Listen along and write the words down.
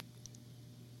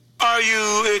Are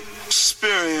you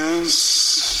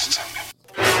experienced?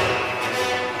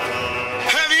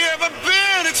 Have you ever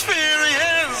been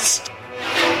experienced?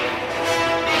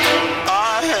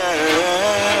 I have.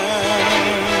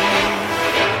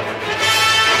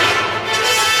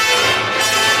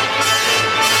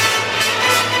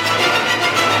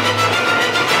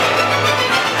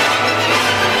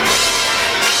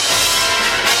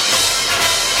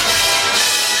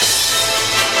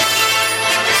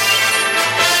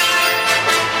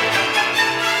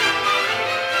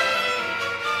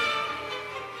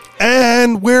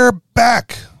 And we're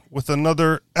back with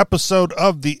another episode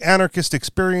of the Anarchist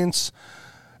Experience,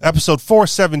 episode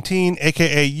 417,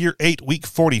 aka year 8, week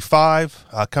 45,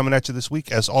 coming at you this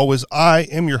week. As always, I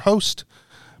am your host,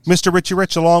 Mr. Richie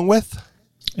Rich, along with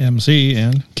MC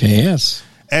and KS.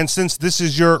 And since this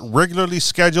is your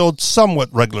somewhat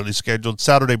regularly scheduled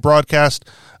Saturday broadcast,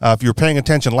 if you were paying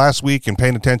attention last week and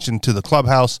paying attention to the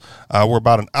clubhouse, we're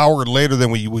about an hour later than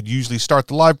we would usually start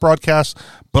the live broadcast.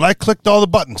 But I clicked all the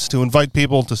buttons to invite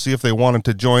people to see if they wanted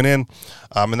to join in.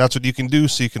 And that's what you can do.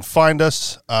 So you can find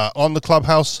us on the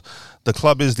clubhouse. The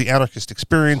club is the Anarchist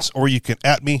Experience, or you can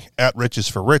at me, at Rich is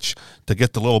for Rich, to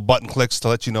get the little button clicks to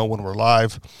let you know when we're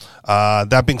live.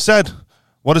 That being said,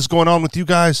 what is going on with you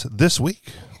guys this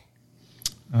week?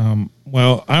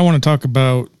 Well, I want to talk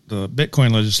about the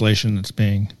Bitcoin legislation that's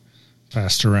being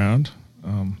passed around.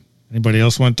 Anybody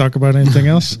else want to talk about anything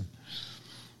else?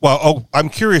 Well, I'm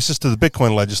curious as to the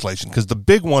Bitcoin legislation, because the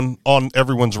big one on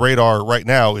everyone's radar right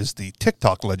now is the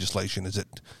TikTok legislation.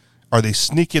 Are they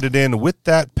sneaking it in with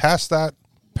that, past that,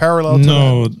 parallel to that?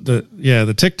 No,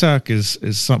 the TikTok is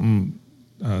something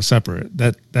separate.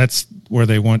 That's where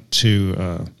they want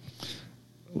to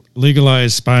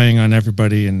legalize spying on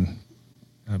everybody and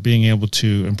being able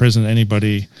to imprison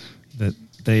anybody that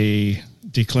they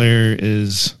declare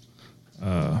is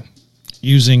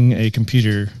using a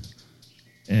computer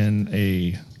in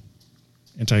a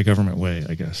anti-government way,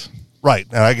 I guess. Right.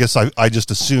 And I guess I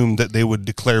just assumed that they would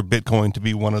declare Bitcoin to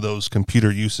be one of those computer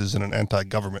uses in an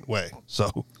anti-government way.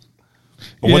 So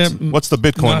what's the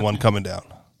Bitcoin one coming down?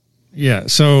 Yeah.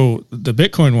 So the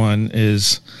Bitcoin one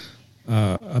is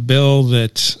a bill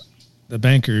that the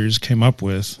bankers came up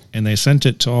with, and they sent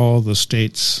it to all the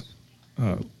states'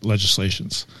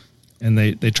 legislations. And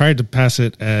they tried to pass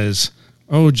it as,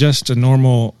 just a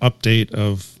normal update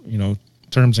of,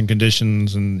 terms and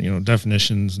conditions and,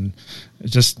 definitions, and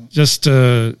just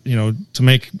to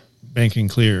make banking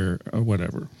clear or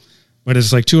whatever. But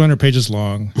it's like 200 pages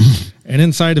long. And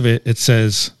inside of it, it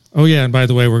says, and by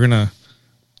the way, we're going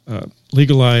to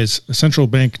legalize a central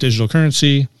bank digital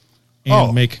currency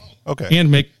and make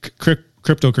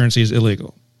cryptocurrencies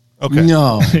illegal. Okay.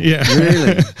 No. Yeah.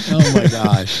 Really? Oh my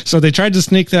gosh. So they tried to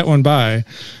sneak that one by,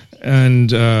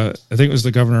 and I think it was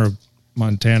the governor of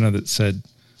Montana that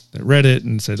read it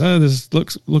and said,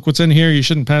 look what's in here. You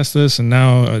shouldn't pass this. And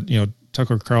now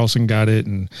Tucker Carlson got it,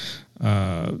 and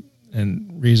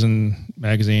Reason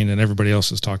magazine and everybody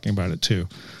else is talking about it too.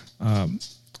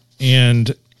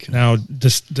 And now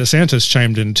DeSantis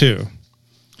chimed in too,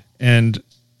 and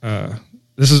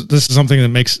this is something that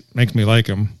makes me like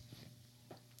him.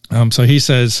 So he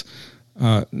says,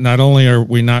 not only are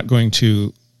we not going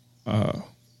to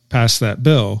pass that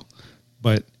bill,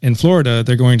 but in Florida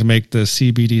they're going to make the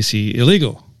CBDC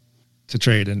illegal to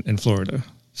trade in Florida.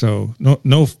 So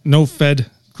no Fed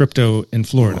crypto in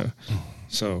Florida.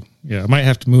 So I might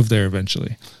have to move there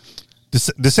eventually.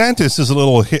 DeSantis is a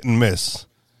little hit and miss,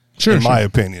 in my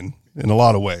opinion, in a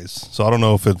lot of ways. So I don't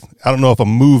know if a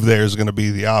move there is going to be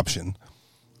the option.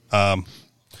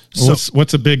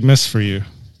 What's a big miss for you?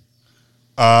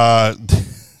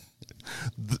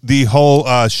 The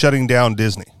whole shutting down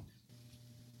Disney.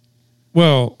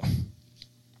 Well,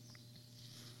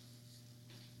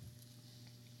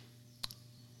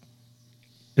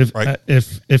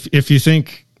 if you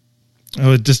think,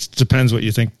 it just depends what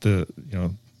you think the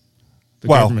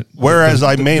government. Whereas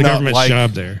I may not like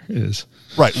job there is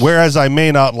right. Whereas I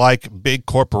may not like big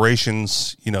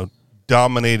corporations,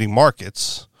 dominating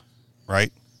markets.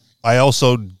 Right. I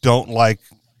also don't like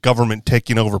government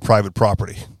taking over private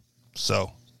property.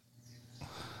 So.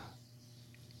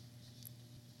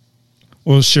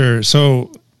 Well, sure.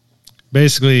 So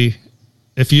basically,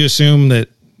 if you assume that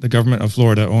the government of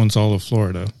Florida owns all of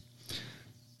Florida,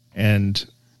 and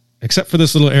except for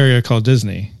this little area called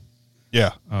Disney,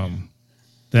 then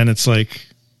it's like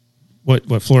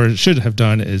what Florida should have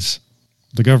done is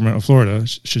the government of Florida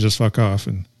should just fuck off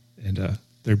and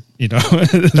they're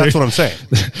that's what I'm saying.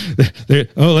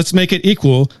 Let's make it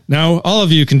equal. Now all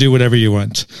of you can do whatever you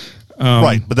want.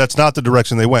 Right, but that's not the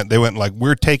direction they went. They went like,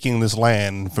 we're taking this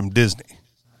land from Disney,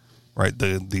 right?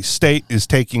 The state is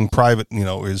taking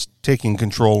is taking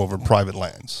control over private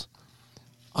lands.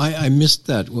 I missed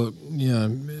that. Well, yeah,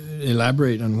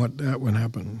 elaborate on what that would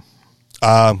happen.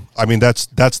 I mean, that's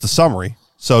the summary.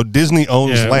 So Disney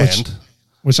owns land.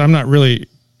 Which I'm not really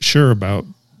sure about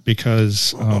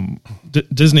because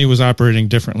Disney was operating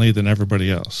differently than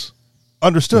everybody else.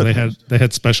 Understood. So they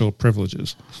had special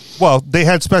privileges. Well, they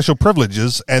had special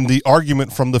privileges, and the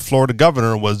argument from the Florida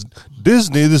governor was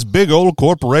Disney, this big old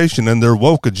corporation and their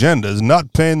woke agenda, is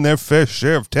not paying their fair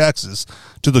share of taxes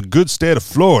to the good state of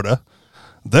Florida.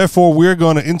 Therefore, we're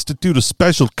going to institute a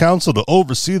special council to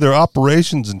oversee their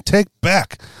operations and take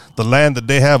back the land that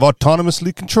they have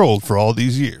autonomously controlled for all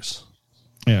these years.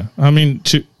 Yeah. I mean,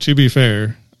 to be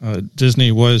fair,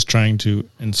 Disney was trying to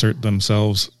insert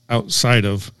themselves outside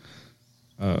of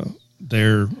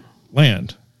their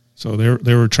land. So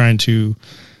they were trying to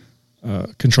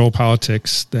control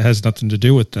politics that has nothing to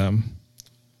do with them.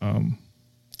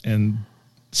 And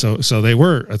so they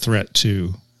were a threat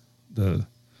to the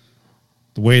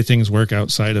way things work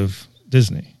outside of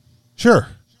Disney. Sure.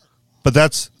 But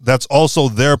that's also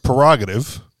their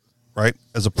prerogative, right?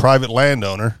 As a private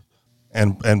landowner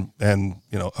and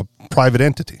a private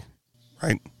entity,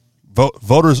 right?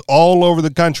 Voters all over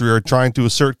the country are trying to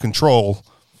assert control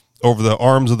over the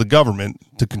arms of the government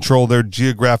to control their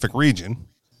geographic region,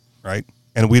 right?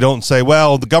 And we don't say,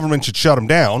 well, the government should shut them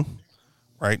down,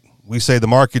 right? We say the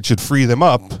market should free them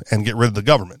up and get rid of the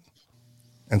government.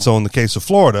 And so in the case of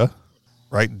Florida,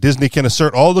 right, Disney can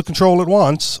assert all the control it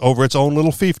wants over its own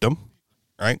little fiefdom,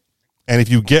 right? And if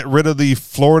you get rid of the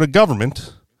Florida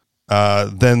government,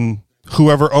 then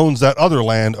whoever owns that other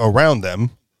land around them,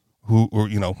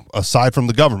 aside from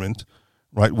the government,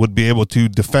 right, would be able to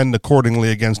defend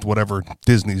accordingly against whatever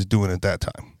Disney's doing at that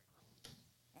time.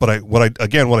 But what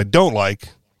I don't like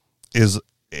is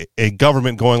a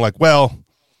government going like, well,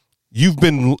 you've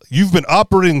been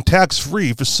operating tax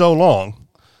free for so long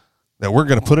that we're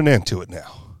going to put an end to it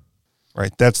now.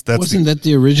 Right? That's Wasn't that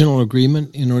the original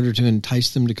agreement in order to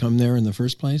entice them to come there in the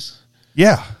first place?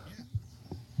 Yeah.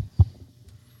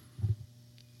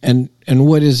 And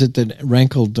what is it that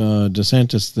rankled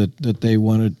DeSantis that they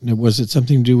wanted? Was it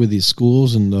something to do with these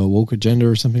schools and the woke agenda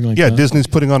or something like that? Yeah, Disney's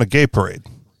putting on a gay parade.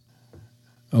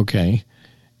 Okay.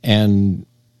 And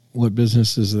what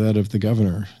business is that of the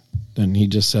governor? Then he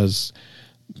just says,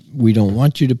 we don't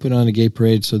want you to put on a gay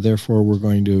parade, so therefore we're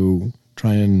going to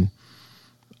try and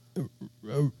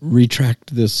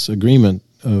retract this agreement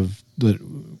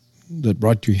that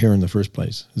brought you here in the first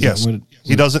place. Yes.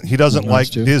 He doesn't like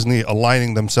Disney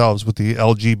aligning themselves with the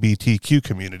LGBTQ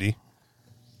community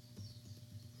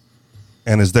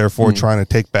and is therefore trying to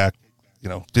take back,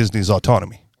 Disney's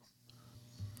autonomy.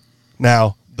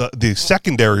 Now, the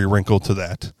secondary wrinkle to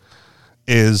that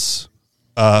is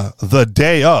the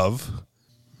day of,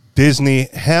 Disney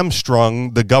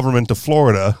hamstrung the government of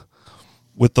Florida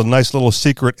with the nice little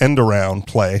secret end-around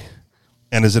play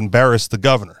and has embarrassed the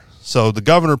governor. So the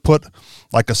governor put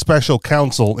like a special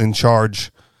counsel in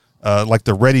charge, like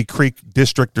the Reedy Creek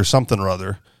District or something or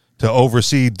other, to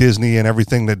oversee Disney, and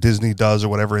everything that Disney does or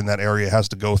whatever in that area has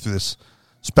to go through this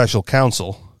special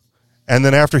counsel. And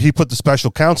then after he put the special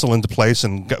counsel into place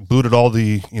and booted all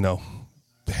the,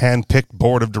 hand-picked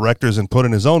board of directors and put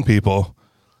in his own people,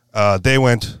 they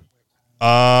went,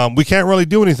 we can't really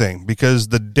do anything because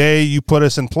the day you put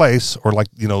us in place, or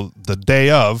the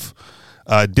day of,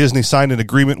 Disney signed an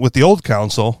agreement with the old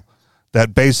council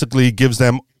that basically gives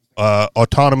them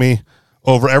autonomy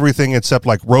over everything except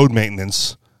like road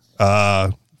maintenance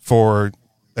for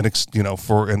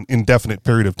an indefinite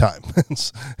period of time.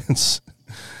 It's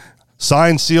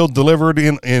signed, sealed, delivered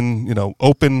in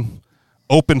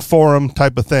open forum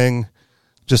type of thing.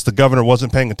 Just the governor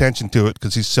wasn't paying attention to it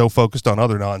because he's so focused on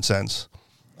other nonsense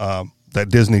that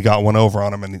Disney got one over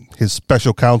on him, and his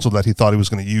special counsel that he thought he was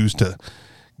going to use to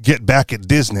get back at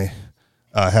Disney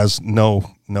has no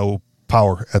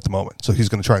power at the moment. So he's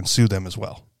going to try and sue them as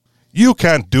well. You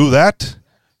can't do that.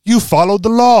 You followed the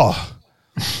law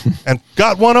and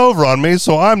got one over on me,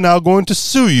 so I'm now going to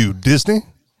sue you, Disney.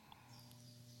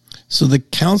 So the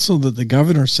council that the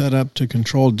governor set up to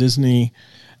control Disney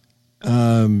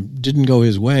didn't go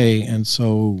his way, and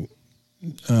so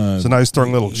now he's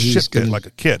throwing little shit like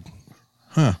a kid.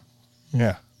 Huh.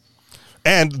 Yeah.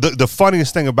 And the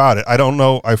funniest thing about it, I don't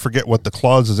know, I forget what the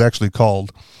clause is actually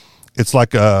called. It's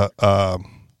like a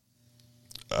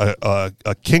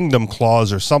kingdom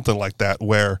clause or something like that,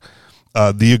 where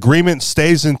the agreement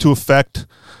stays into effect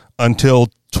until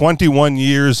 21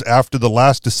 years after the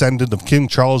last descendant of King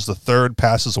Charles III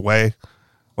passes away,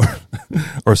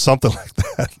 or something like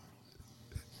that.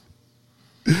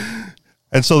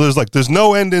 And so there's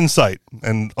no end in sight,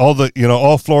 and all the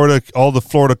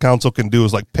Florida council can do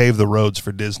is like pave the roads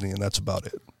for Disney, and that's about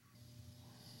it.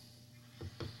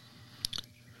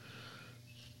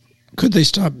 Could they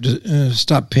stop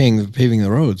paving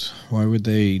the roads? Why would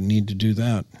they need to do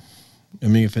that? I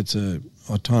mean, if it's a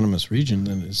autonomous region,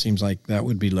 then it seems like that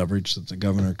would be leverage that the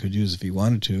governor could use if he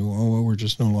wanted to. Oh, well, we're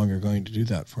just no longer going to do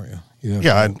that for you.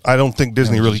 I don't think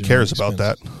Disney really cares about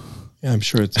that. Yeah, I'm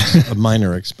sure it's a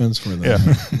minor expense for them.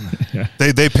 Yeah.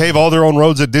 They pave all their own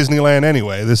roads at Disneyland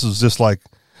anyway. This is just like,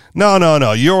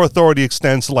 no. Your authority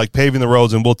extends to like paving the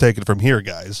roads, and we'll take it from here,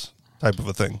 guys. Type of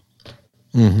a thing.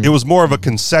 Mm-hmm. It was more of a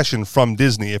concession from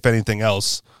Disney, if anything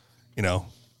else.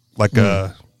 Like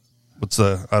I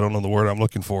don't know the word I'm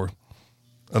looking for.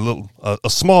 A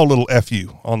small little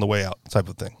FU on the way out, type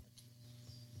of thing.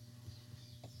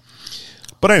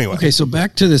 But anyway. Okay, so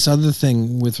back to this other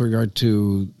thing with regard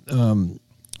to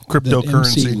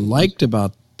cryptocurrency. That MC liked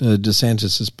about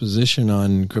DeSantis' position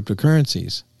on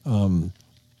cryptocurrencies.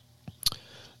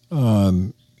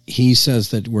 He says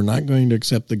that we're not going to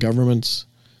accept the government's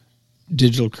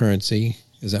digital currency.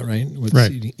 Is that right?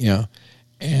 Right. Yeah.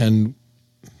 And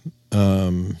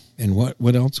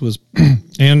what else was?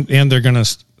 and they're going to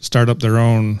start up their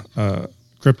own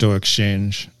crypto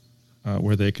exchange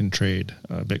where they can trade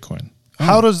Bitcoin.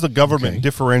 How does the government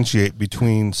differentiate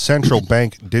between central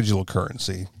bank digital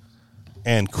currency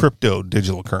and crypto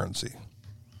digital currency?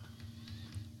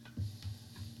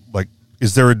 Like,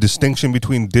 is there a distinction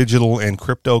between digital and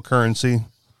cryptocurrency?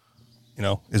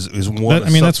 Is one?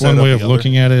 That's one way of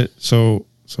looking at it. So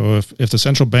if the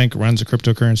central bank runs a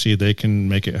cryptocurrency, they can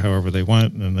make it however they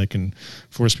want, and they can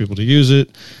force people to use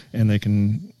it, and they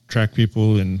can track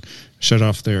people and shut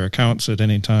off their accounts at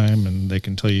any time, and they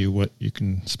can tell you what you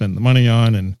can spend the money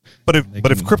on. But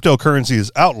if cryptocurrency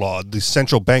is outlawed, the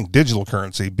central bank digital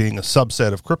currency, being a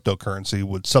subset of cryptocurrency,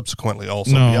 would subsequently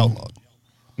also be outlawed.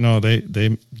 No,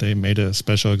 they made a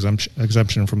special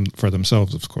exemption for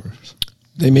themselves, of course.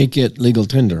 They make it legal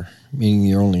tender, meaning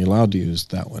you're only allowed to use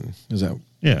that one. Is that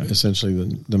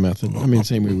essentially the method? I mean,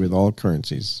 same way with all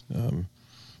currencies.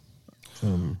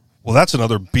 Well, that's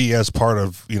another BS part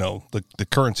of, the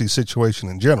currency situation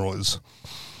in general is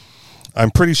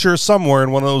I'm pretty sure somewhere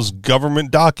in one of those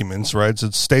government documents, right,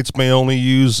 that states may only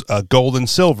use gold and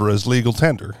silver as legal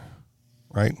tender,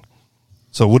 right?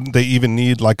 So wouldn't they even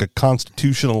need like a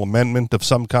constitutional amendment of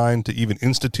some kind to even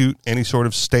institute any sort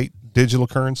of state digital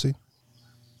currency?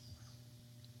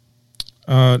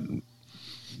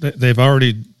 They've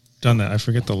already done that. I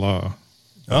forget the law.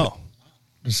 Oh.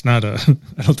 It's not I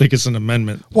don't think it's an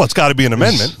amendment. Well, it's got to be an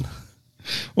amendment.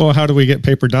 Well, how do we get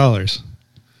paper dollars?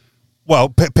 Well,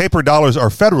 paper dollars are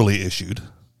federally issued.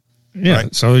 Yeah,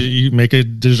 right? So you make a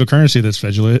digital currency that's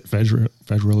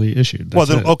federally issued. But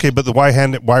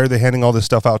why are they handing all this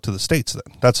stuff out to the states then?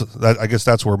 I guess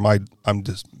that's where I'm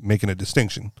just making a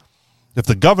distinction. If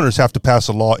the governors have to pass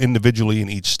a law individually in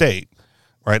each state,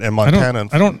 right? And Montana,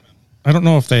 I don't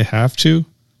know if they have to,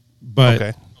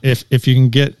 but if you can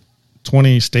get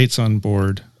 20 states on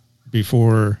board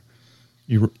before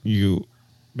you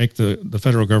make the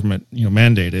federal government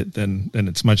mandate it, then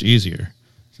it's much easier.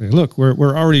 Say, look,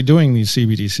 we're already doing these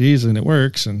CBDCs and it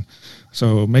works, and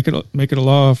so make it a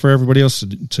law for everybody else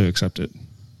to accept it.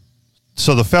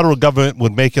 So the federal government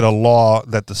would make it a law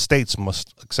that the states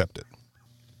must accept it.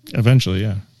 Eventually,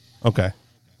 yeah. Okay.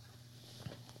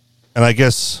 And I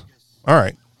guess, all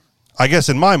right. I guess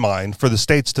in my mind, for the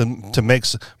states to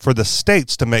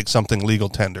make something legal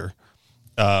tender,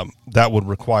 that would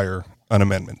require an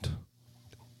amendment.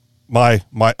 My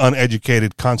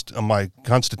uneducated, my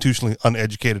constitutionally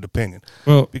uneducated opinion.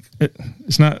 Well,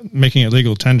 it's not making it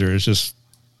legal tender. It's just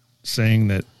saying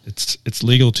that it's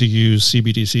legal to use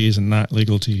CBDCs and not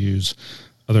legal to use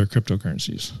other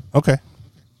cryptocurrencies. Okay.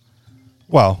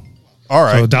 Well, all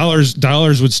right. So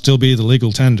dollars would still be the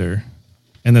legal tender,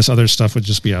 and this other stuff would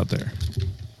just be out there.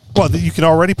 Well, you can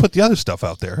already put the other stuff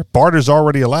out there. Barter's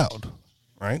already allowed,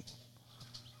 right?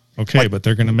 Okay, but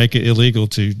they're going to make it illegal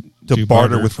to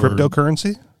barter with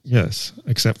cryptocurrency? Yes,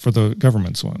 except for the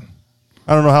government's one.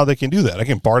 I don't know how they can do that. I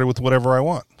can barter with whatever I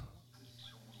want.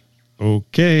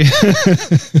 Okay.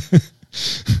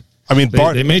 I mean,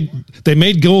 they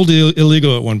made gold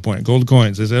illegal at one point. Gold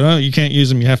coins. They said, "Oh, you can't use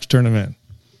them. You have to turn them in."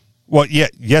 Well,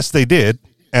 yes, they did,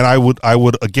 and I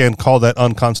would again call that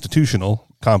unconstitutional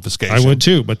confiscation. I would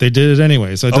too, but they did it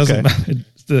anyway, so it doesn't matter.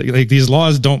 Like, these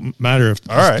laws don't matter if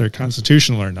they're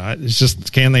constitutional or not. It's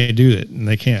just, can they do it? And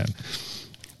they can.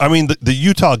 I mean, the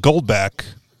Utah Goldback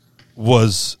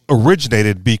was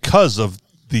originated because of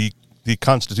the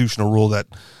constitutional rule that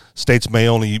states may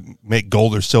only make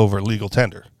gold or silver legal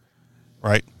tender.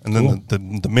 right? And then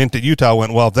the mint at Utah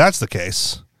went, well, if that's the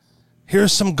case,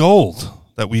 here's some gold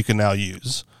that we can now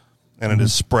use. And it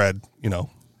is spread,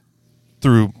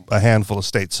 through a handful of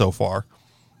states so far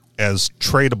as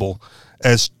tradable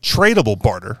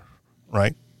barter,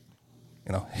 right?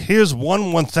 Here's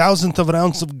 1/1000th of an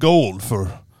ounce of gold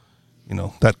for,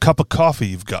 that cup of coffee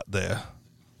you've got there.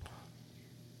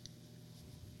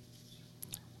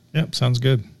 Yep, sounds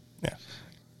good. Yeah,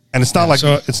 and it's not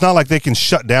like they can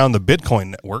shut down the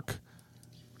Bitcoin network,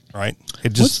 right?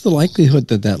 What's the likelihood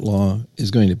that law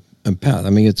is going to pass? I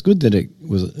mean, it's good that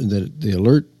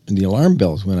the alarm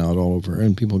bells went out all over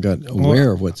and people got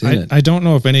aware of what's in it. I don't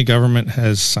know if any government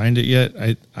has signed it yet.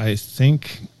 I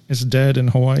think it's dead in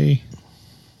Hawaii.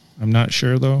 I'm not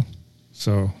sure though,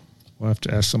 so we'll have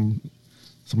to ask somebody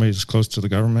who's close to the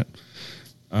government.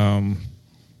 But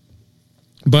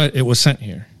it was sent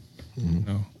here.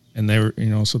 And they were,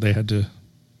 so they had to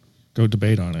go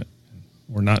debate on it,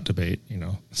 or not debate,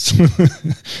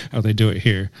 how they do it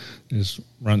here is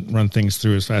run things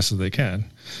through as fast as they can.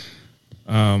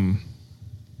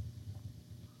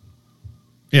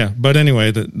 Yeah, but anyway,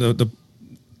 the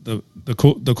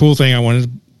cool thing I wanted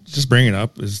to just bring it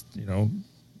up is,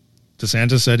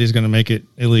 DeSantis said he's going to make it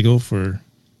illegal for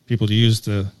people to use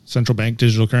the central bank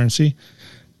digital currency,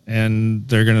 and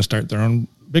they're going to start their own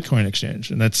Bitcoin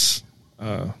exchange, and that's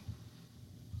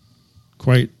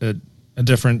quite a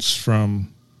difference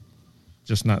from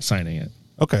just not signing it.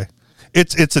 Okay,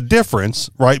 it's a difference,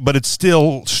 right? But it's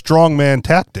still strongman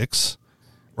tactics,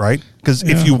 right? Because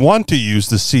if you want to use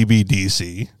the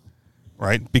CBDC,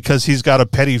 right, because he's got a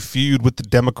petty feud with the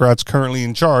Democrats currently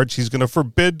in charge, he's going to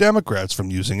forbid Democrats from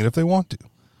using it if they want to,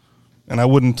 and I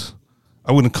wouldn't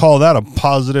call that a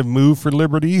positive move for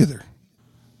liberty either.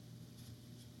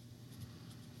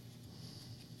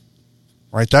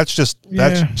 Right, that's just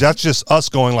us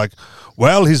going like,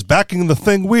 well, he's backing the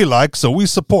thing we like, so we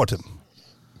support him,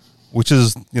 which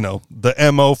is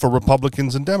the MO for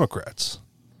Republicans and Democrats.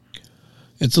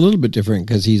 It's a little bit different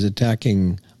because he's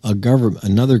attacking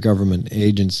another government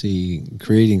agency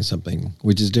creating something,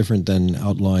 which is different than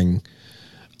outlawing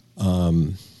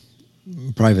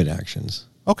private actions.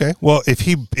 Okay, well, if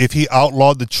he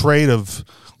outlawed the trade of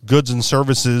goods and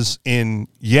services in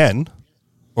yen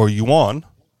or yuan,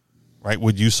 right,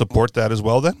 would you support that as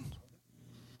well then?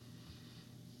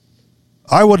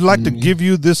 I would like to give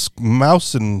you this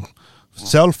mouse and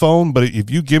cell phone, but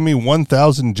if you give me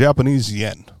 1,000 Japanese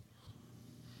yen.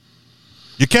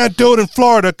 You can't do it in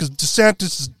Florida because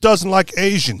DeSantis doesn't like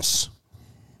Asians.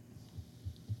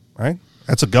 Right?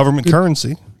 That's a government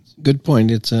currency. Good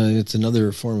point. It's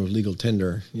another form of legal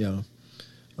tender. Yeah.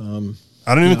 I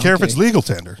don't even care if it's legal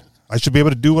tender. I should be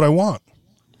able to do what I want.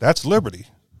 That's liberty.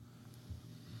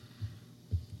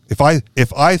 If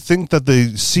I think that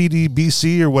the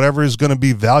CDBC or whatever is going to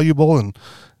be valuable and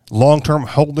long-term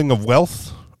holding of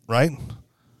wealth, right?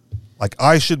 Like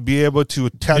I should be able to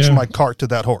attach my cart to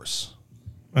that horse.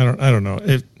 I don't know.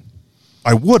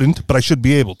 I wouldn't, but I should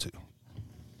be able to.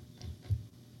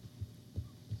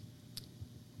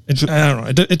 I don't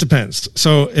know. It depends.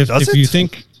 So if you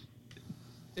think,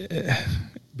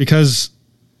 because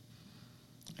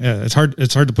it's hard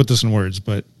to put this in words,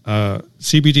 but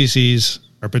CBDCs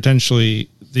are potentially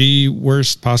the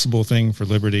worst possible thing for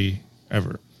liberty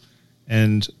ever,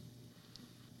 and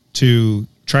to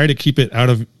try to keep it out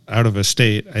of a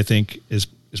state, I think is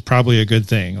probably a good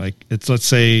thing. Like let's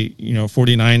say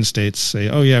 49 states say,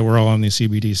 oh yeah, we're all on these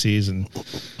CBDCs,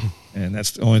 and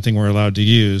that's the only thing we're allowed to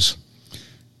use,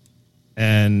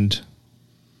 and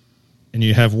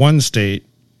you have one state.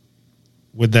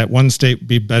 Would that one state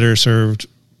be better served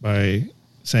by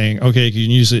saying, okay, you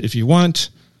can use it if you want,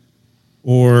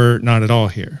 or not at all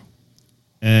here?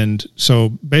 And so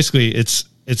basically it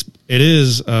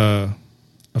is a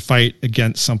fight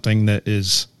against something that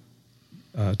is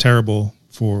terrible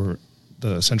for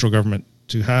the central government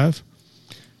to have.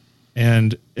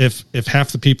 And if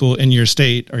half the people in your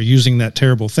state are using that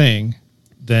terrible thing,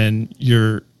 then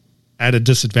you're at a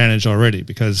disadvantage already,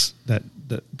 because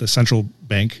the central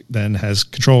bank then has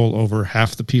control over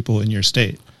half the people in your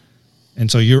state. And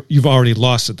so you've already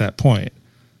lost at that point.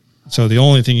 So the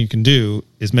only thing you can do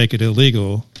is make it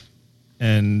illegal,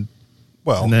 and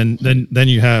then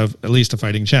you have at least a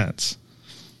fighting chance.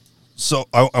 So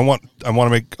I want to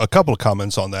make a couple of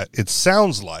comments on that. It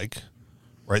sounds like,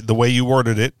 right, the way you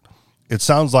worded it, it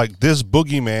sounds like this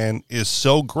boogeyman is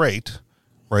so great,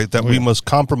 right, that we must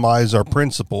compromise our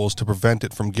principles to prevent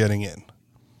it from getting in.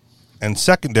 And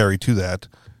secondary to that,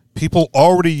 people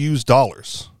already use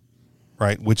dollars,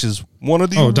 right, which is one of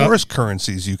the worst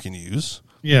currencies you can use.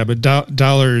 Yeah, but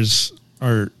dollars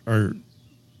are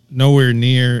nowhere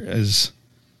near as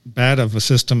bad of a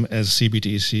system as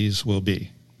CBDCs will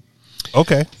be.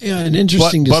 Okay. Yeah, an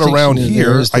interesting but distinction around in here,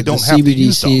 there is that I don't the have to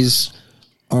use CBDCs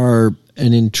are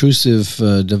an intrusive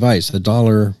device. The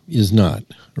dollar is not,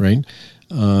 right?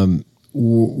 I'm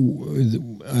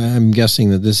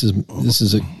guessing that this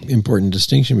is an important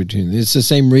distinction between. It's the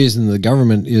same reason the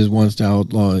government wants to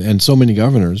outlaw, and so many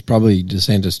governors, probably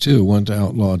DeSantis too, want to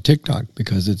outlaw TikTok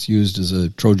because it's used as a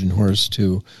Trojan horse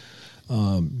to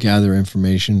gather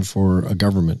information for a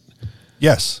government.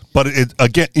 Yes, but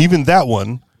again, even that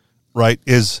one, right,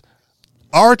 is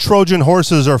our Trojan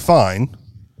horses are fine,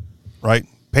 right?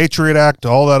 Patriot Act,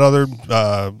 all that other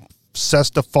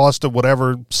SESTA, FOSTA,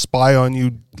 whatever, spy on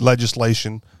you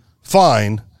legislation,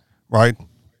 fine, right?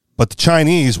 But the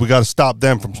Chinese, we got to stop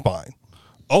them from spying.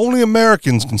 Only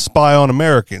Americans can spy on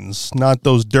Americans, not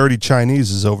those dirty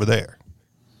Chineses over there,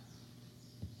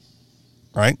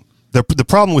 right? The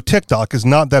problem with TikTok is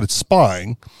not that it's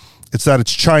spying, it's that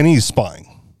it's Chinese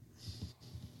spying.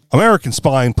 American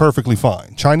spying, perfectly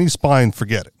fine. Chinese spying,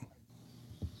 forget it.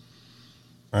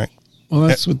 Right? Well,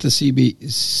 that's what the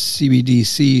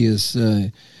CBDC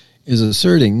is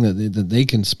asserting, that they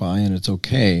can spy and it's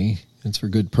okay. It's for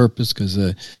good purpose because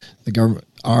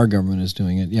our government is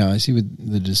doing it. Yeah, I see what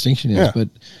the distinction is, but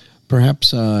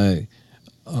perhaps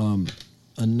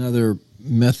another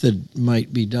method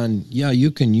might be done. Yeah,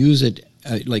 you can use it,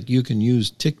 like you can use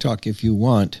TikTok if you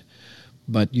want,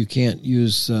 but you can't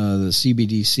use the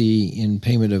CBDC in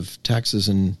payment of taxes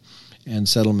and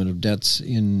settlement of debts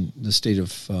in the state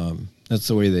of. That's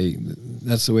the way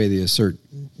they assert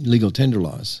legal tender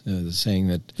laws, saying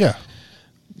that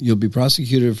you'll be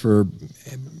prosecuted for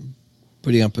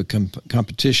putting up a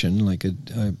competition like a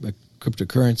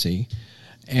cryptocurrency,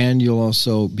 and you'll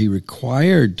also be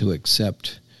required to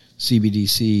accept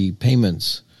CBDC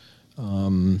payments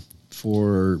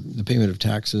for the payment of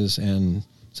taxes and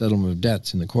settlement of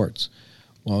debts in the courts.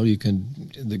 Well, you can.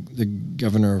 The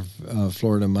governor of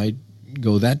Florida might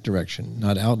go that direction,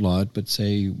 not outlaw it, but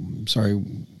say, sorry,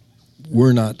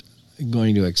 we're not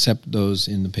going to accept those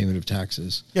in the payment of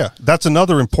taxes. Yeah, that's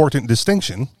another important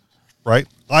distinction, right?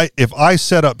 If I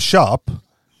set up shop,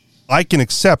 I can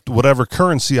accept whatever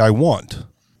currency I want,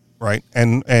 right?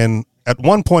 And at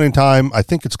one point in time, I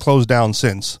think it's closed down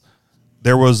since,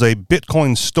 there was a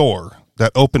Bitcoin store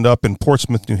that opened up in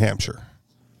Portsmouth, New Hampshire,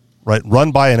 right?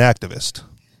 Run by an activist.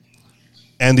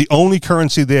 And the only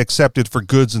currency they accepted for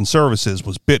goods and services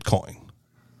was Bitcoin.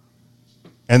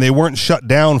 And they weren't shut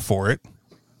down for it,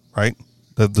 right?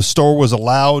 The store was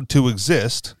allowed to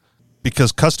exist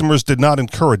because customers did not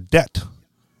incur a debt,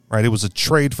 right? It was a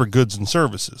trade for goods and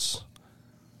services.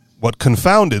 What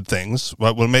confounded things,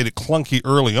 what made it clunky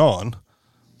early on,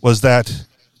 was that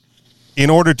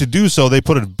in order to do so, they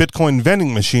put a Bitcoin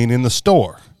vending machine in the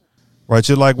store, right?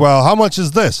 So you're like, well, how much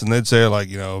is this? And they'd say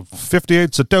 58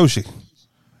 Satoshi.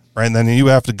 Right, and then you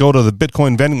have to go to the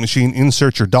Bitcoin vending machine,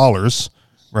 insert your dollars,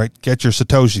 right, get your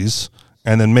Satoshis,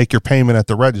 and then make your payment at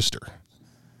the register,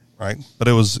 right? But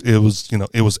it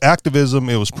was activism,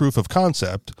 it was proof of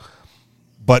concept.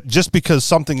 But just because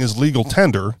something is legal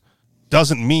tender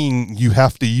doesn't mean you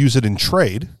have to use it in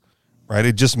trade, right?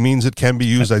 It just means it can be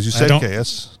used, as you said,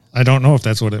 KS. I don't know if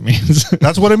that's what it means.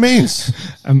 That's what it means.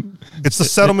 It's the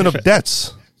settlement of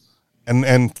debts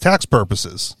and tax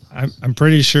purposes. I'm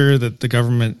pretty sure that the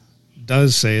government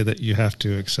does say that you have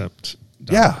to accept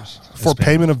dollars for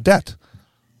payment of debt.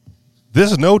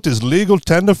 This note is legal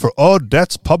tender for all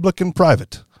debts, public and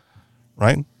private,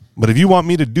 right? But if you want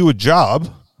me to do a job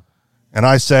and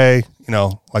I say,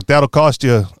 that'll cost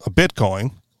you a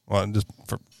Bitcoin, well, just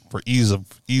for ease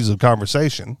of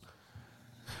conversation,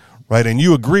 right? And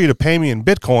you agree to pay me in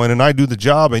Bitcoin and I do the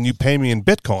job and you pay me in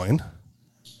Bitcoin,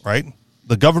 right?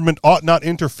 The government ought not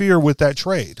interfere with that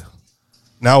trade.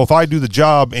 Now, if I do the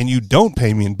job and you don't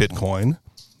pay me in Bitcoin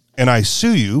and I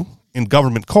sue you in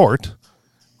government court,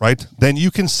 right, then you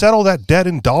can settle that debt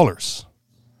in dollars,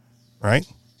 right?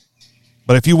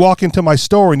 But if you walk into my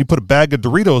store and you put a bag of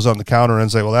Doritos on the counter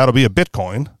and say, well, that'll be a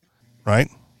Bitcoin, right,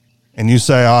 and you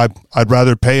say, I'd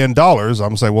rather pay in dollars, I'm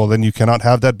going to say, well, then you cannot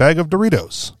have that bag of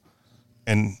Doritos.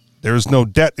 And there's no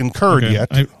debt incurred yet.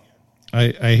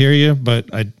 I hear you,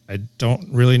 but I don't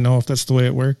really know if that's the way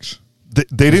it works.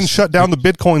 They didn't shut down the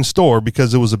Bitcoin store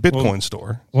because it was a Bitcoin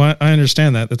store. Well, I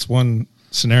understand that. That's one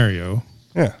scenario.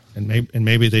 Yeah. And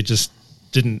maybe they just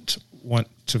didn't want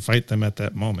to fight them at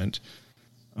that moment.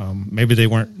 Maybe they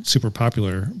weren't super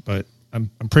popular, but I'm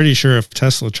pretty sure if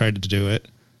Tesla tried to do it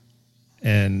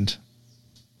and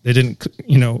they didn't,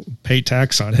 pay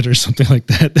tax on it or something like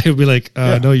that, they would be like,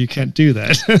 no, you can't do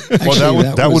that.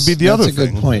 Well, that would be the other thing. That's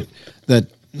a good point. That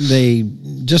they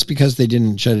just because they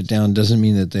didn't shut it down doesn't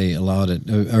mean that they allowed it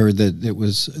or that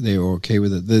they were okay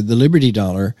with it. The Liberty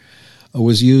Dollar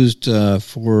was used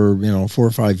for 4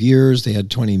 or 5 years. They had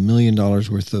 $20 million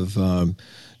worth of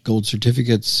gold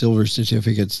certificates, silver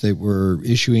certificates they were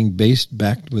issuing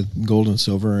backed with gold and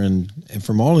silver, and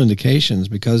from all indications,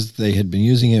 because they had been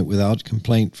using it without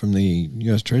complaint from the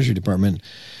U.S. Treasury Department,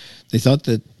 they thought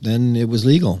that then it was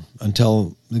legal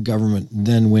until the government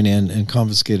then went in and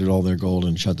confiscated all their gold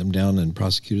and shut them down and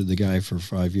prosecuted the guy for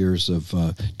 5 years of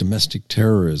domestic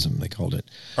terrorism, they called it.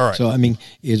 All right. So, I mean,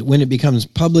 when it becomes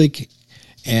public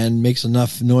and makes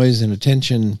enough noise and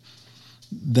attention,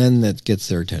 then that gets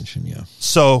their attention, yeah.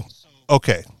 So,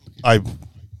 okay,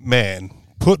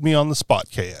 put me on the spot,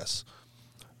 KS.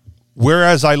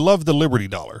 Whereas I love the Liberty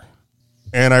Dollar,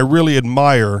 and I really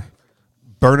admire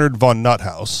Bernard von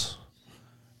Nuthaus,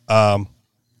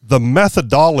 the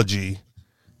methodology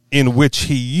in which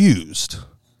he used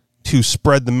to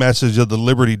spread the message of the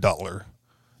Liberty Dollar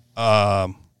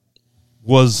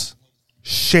was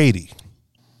shady.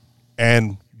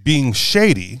 And being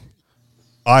shady,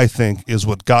 I think, is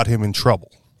what got him in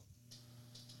trouble.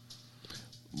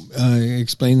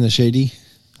 Explain the shady.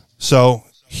 So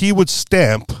he would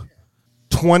stamp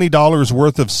 $20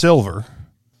 worth of silver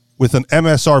with an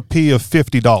MSRP of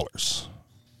 $50.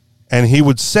 And he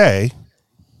would say,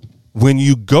 when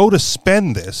you go to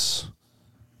spend this,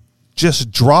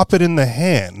 just drop it in the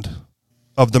hand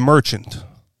of the merchant.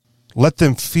 Let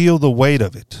them feel the weight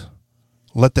of it.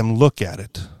 Let them look at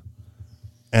it.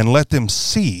 And let them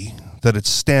see that it's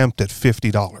stamped at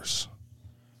 $50,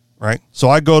 right? So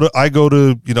I go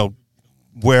to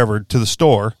wherever, to the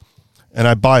store, and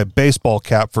I buy a baseball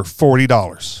cap for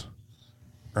 $40,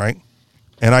 right?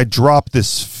 And I drop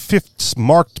this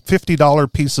marked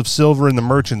 $50 piece of silver in the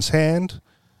merchant's hand,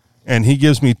 and he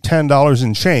gives me $10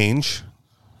 in change.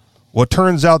 Well, it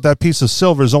turns out that piece of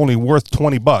silver is only worth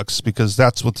 $20 because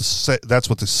that's what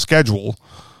the schedule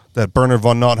that Bernard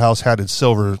von Nothaus had his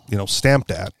silver,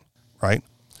 stamped at, right?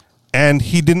 And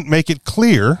he didn't make it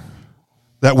clear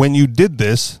that when you did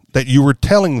this, that you were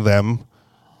telling them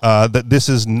that this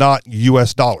is not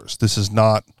U.S. dollars. This is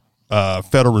not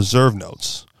Federal Reserve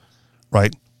notes,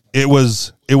 right? It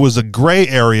was a gray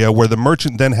area where the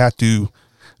merchant then had to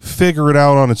figure it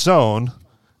out on its own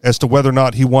as to whether or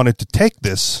not he wanted to take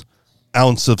this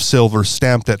ounce of silver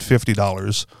stamped at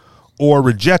 $50 or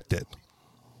reject it.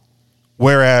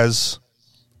 Whereas,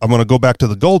 I'm going to go back to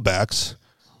the goldbacks,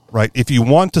 right? If you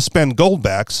want to spend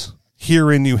goldbacks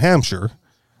here in New Hampshire,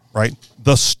 right,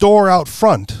 the store out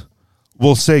front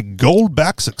will say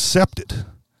goldbacks accepted,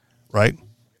 right?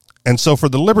 And so for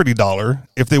the Liberty Dollar,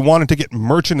 if they wanted to get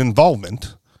merchant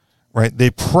involvement, right, they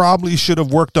probably should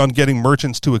have worked on getting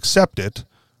merchants to accept it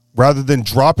rather than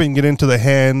dropping it into the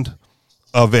hand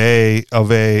of a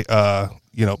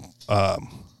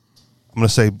I'm going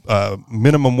to say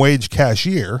minimum wage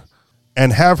cashier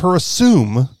and have her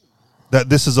assume that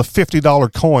this is a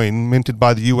 $50 coin minted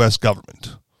by the U.S.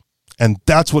 government. And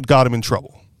that's what got him in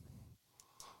trouble.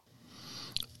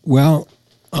 Well,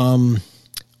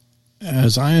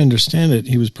 as I understand it,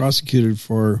 he was prosecuted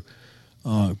for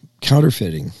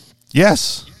counterfeiting.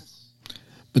 Yes.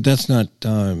 But that's not,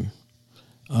 I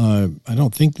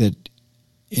don't think that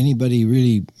anybody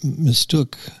really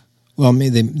mistook. Well,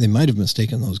 maybe they might have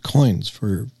mistaken those coins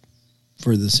for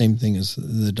the same thing as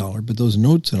the dollar, but those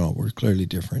notes and all were clearly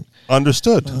different.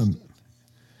 Understood.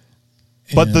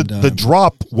 But the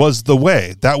drop was the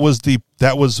way. That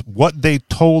was what they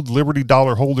told Liberty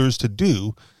Dollar holders to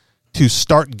do to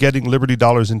start getting Liberty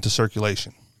Dollars into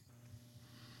circulation.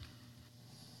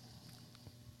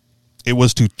 It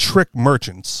was to trick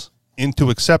merchants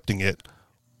into accepting it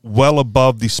well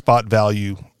above the spot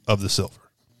value of the silver.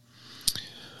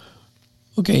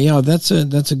 Okay, yeah, that's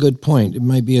a good point. It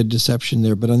might be a deception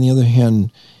there, but on the other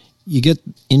hand, you get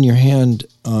in your hand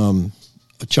a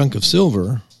chunk of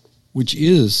silver, which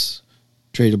is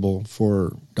tradable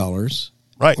for dollars,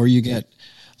 right? Or you get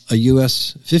a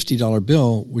U.S. $50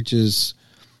 bill, which is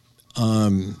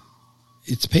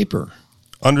it's paper.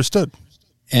 Understood.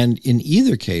 And in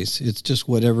either case, it's just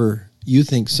whatever you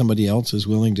think somebody else is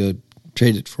willing to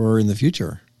trade it for in the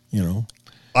future.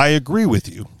 I agree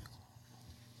with you.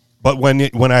 But when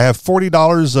I have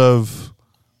 $40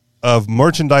 of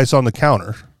merchandise on the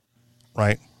counter,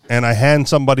 right, and I hand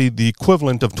somebody the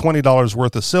equivalent of $20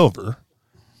 worth of silver,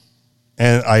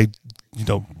 and I,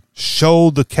 show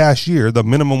the cashier, the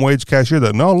minimum wage cashier,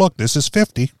 that no, look, this is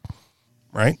 $50,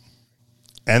 right,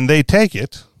 and they take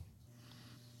it.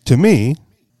 To me,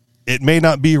 it may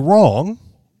not be wrong,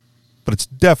 but it's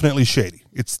definitely shady.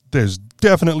 There's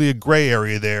definitely a gray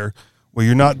area there where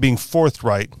you're not being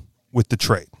forthright with the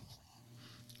trade.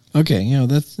 Okay,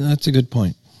 that's a good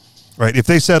point. Right? If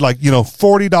they said like,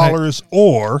 $40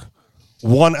 or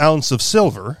 1 ounce of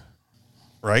silver,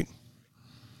 right?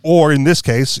 Or in this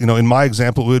case, in my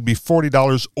example, it would be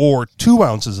 $40 or 2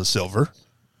 ounces of silver,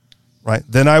 right?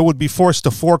 Then I would be forced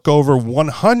to fork over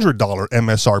 $100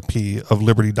 MSRP of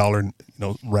Liberty Dollar,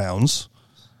 rounds,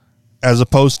 as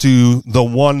opposed to the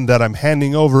one that I'm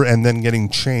handing over and then getting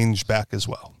change back as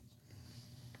well.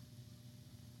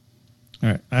 All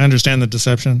right. I understand the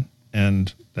deception,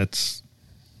 and that's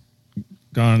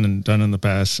gone and done in the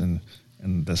past, and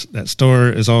that store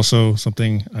is also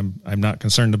something I'm not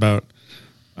concerned about.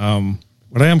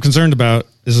 What I am concerned about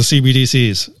is the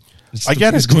CBDCs.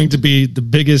 It's going to be the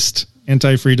biggest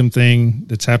anti-freedom thing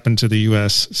that's happened to the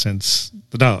U.S. since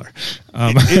the dollar.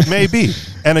 It may be,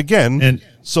 and again, and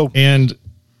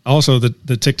also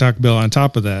the TikTok bill on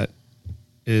top of that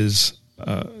is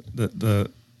the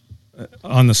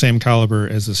on the same caliber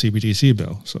as the CBDC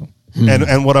bill. So,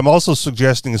 and what I'm also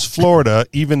suggesting is Florida,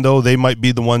 even though they might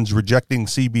be the ones rejecting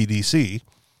CBDC,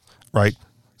 right,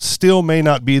 still may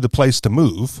not be the place to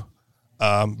move,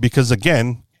 because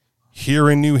again, here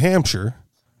in New Hampshire,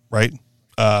 right,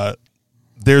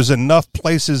 there's enough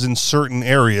places in certain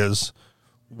areas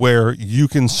where you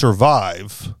can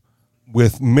survive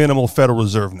with minimal Federal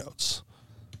Reserve notes.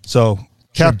 So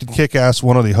Captain Kickass,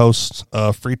 one of the hosts,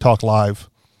 Free Talk Live,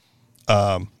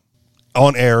 on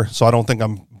air, so I don't think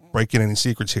I'm breaking any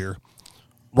secrets here,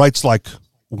 writes like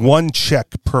 1 check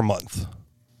per month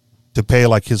to pay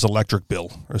like his electric bill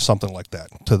or something like that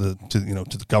to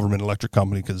the government electric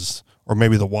company, or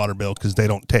maybe the water bill, because they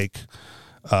don't take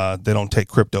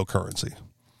cryptocurrency.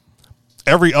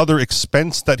 Every other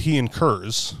expense that he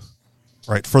incurs,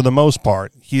 right, for the most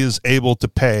part, he is able to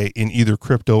pay in either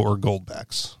crypto or gold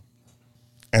backs.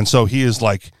 And so he is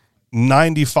like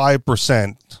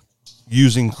 95%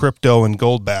 using crypto and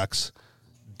gold backs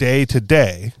day to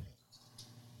day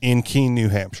in Keene, New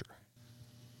Hampshire.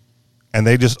 And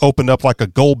they just opened up like a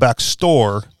gold back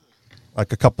store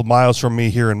like a couple miles from me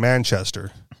here in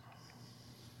Manchester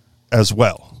as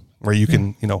well, where you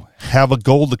can, have a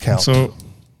gold account.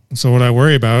 So what I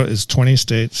worry about is 20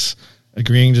 states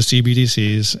agreeing to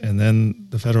CBDCs and then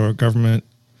the federal government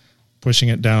pushing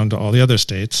it down to all the other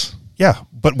states. Yeah,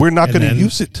 but we're not going to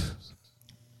use it.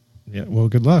 Yeah, well,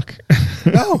 good luck.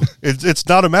 No, it's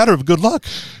not a matter of good luck,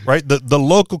 right? The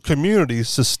local community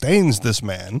sustains this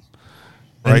man,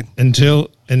 right? Until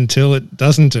it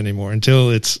doesn't anymore, until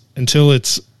it's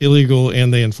illegal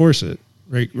and they enforce it.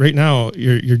 Right now,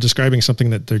 you're describing something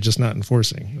that they're just not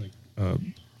enforcing.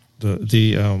 And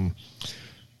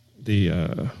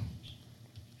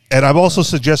I'm also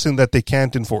suggesting that they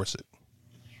can't enforce it.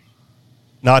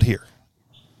 Not here.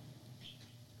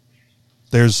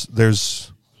 There's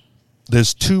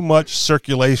too much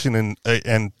circulation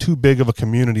and too big of a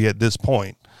community at this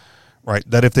point, right?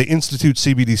 That if they institute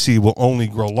CBDC, will only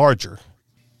grow larger,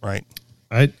 right?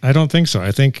 I don't think so.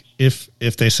 I think if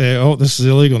they say, oh, this is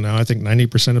illegal now, I think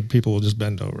 90% of people will just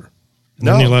bend over. And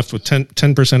then you're left with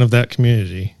 10% of that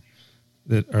community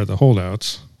that are the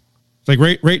holdouts. Like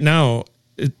right now,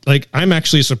 I'm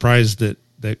actually surprised that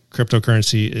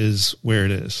cryptocurrency is where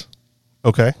it is.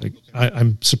 Okay. Like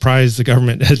I'm surprised the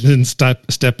government hasn't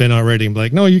step in already and be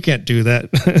like, no, you can't do that.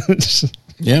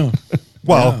 Yeah.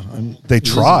 Well, they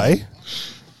try.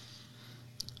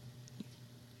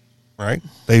 Right?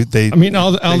 They I mean,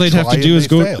 all they'd have to do is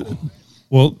go. Fail.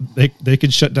 Well, they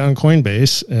could shut down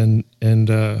Coinbase and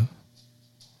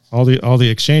all the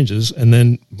exchanges, and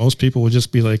then most people would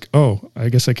just be like, oh, I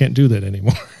guess I can't do that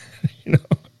anymore.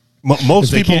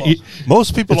 Most people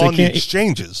on the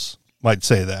exchanges might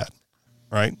say that,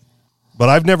 right? But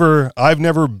I've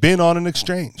never been on an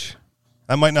exchange.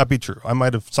 That might not be true. I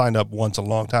might have signed up once a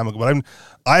long time ago, but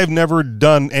I've never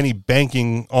done any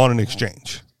banking on an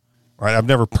exchange. Right? I've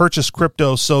never purchased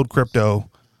crypto, sold crypto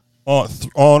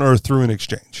on or through an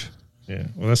exchange. Yeah,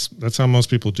 well, that's how most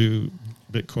people do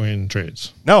Bitcoin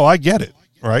trades. No, I get it,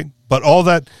 right? But all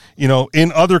that,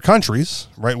 in other countries,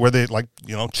 right, where they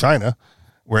China,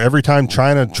 where every time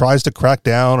China tries to crack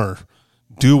down or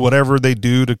do whatever they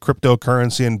do to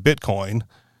cryptocurrency and Bitcoin,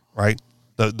 right,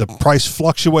 the price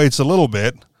fluctuates a little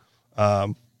bit,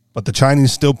 but the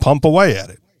Chinese still pump away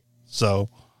at it. So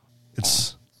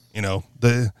it's,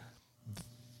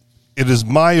 it is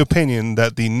my opinion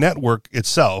that the network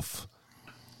itself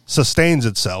sustains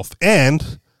itself,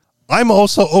 and I'm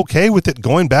also okay with it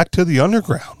going back to the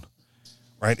underground,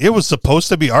 right? It was supposed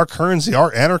to be our currency,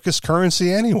 our anarchist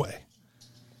currency anyway,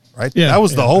 right? Yeah, that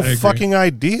was the whole fucking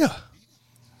idea.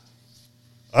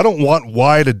 I don't want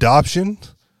wide adoption.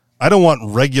 I don't want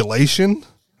regulation.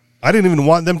 I didn't even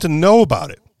want them to know about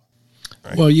it.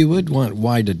 Right? Well, you would want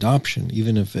wide adoption,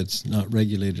 even if it's not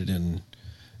regulated in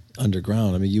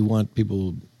underground. I mean, you want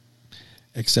people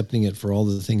accepting it for all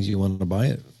the things you want to buy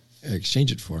it,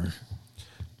 exchange it for.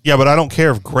 Yeah, but I don't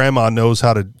care if grandma knows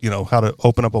how to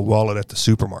open up a wallet at the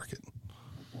supermarket.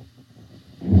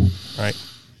 Right?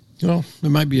 Well,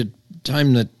 there might be a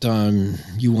time that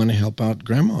you want to help out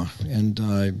grandma, and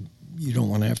you don't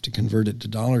want to have to convert it to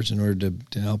dollars in order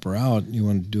to help her out. You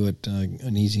want to do it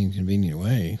an easy and convenient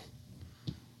way.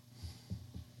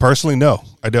 Personally, no,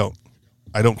 I don't.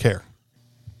 I don't care.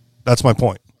 That's my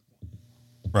point.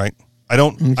 Right? I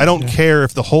don't care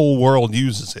if the whole world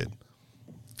uses it.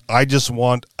 I just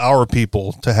want our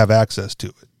people to have access to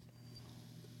it.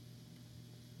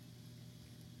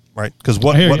 Right? Because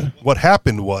what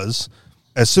happened was,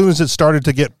 as soon as it started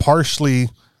to get partially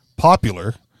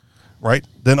popular, right,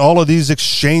 then all of these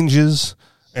exchanges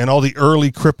and all the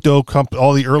early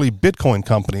all the early Bitcoin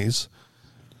companies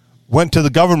went to the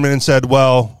government and said,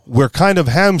 well, we're kind of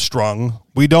hamstrung.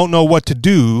 We don't know what to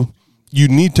do. You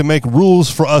need to make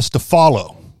rules for us to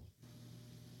follow.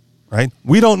 Right?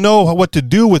 We don't know what to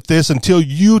do with this until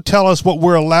you tell us what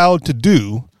we're allowed to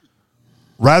do,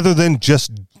 rather than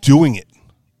just doing it.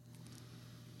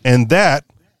 And that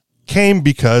came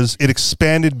because it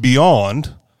expanded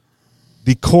beyond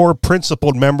the core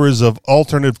principled members of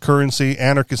alternative currency,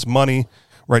 anarchist money,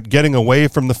 right, getting away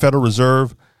from the Federal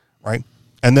Reserve, right?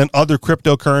 And then other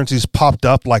cryptocurrencies popped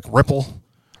up like Ripple,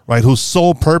 right, whose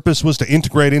sole purpose was to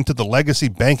integrate into the legacy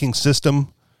banking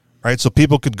system, right, so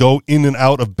people could go in and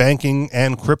out of banking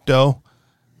and crypto,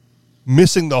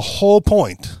 missing the whole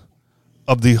point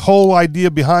of the whole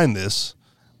idea behind this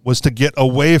was to get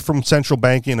away from central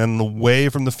banking and away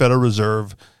from the Federal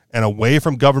Reserve and away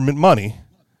from government money,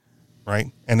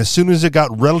 right? And as soon as it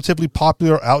got relatively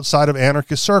popular outside of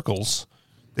anarchist circles,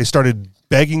 they started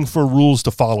begging for rules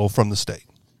to follow from the state.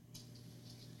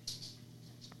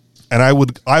 And I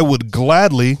would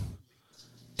gladly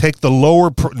take the lower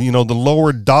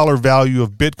dollar value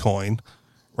of Bitcoin,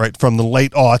 right, from the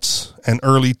late aughts and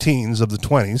early teens of the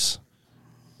 20s,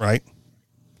 right,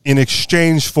 in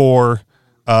exchange for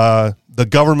the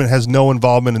government has no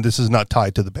involvement and this is not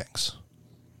tied to the banks.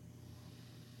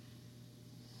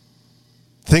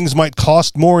 Things might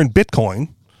cost more in Bitcoin,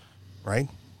 right,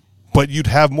 but you'd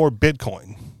have more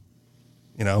Bitcoin.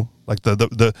 You know, like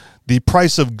the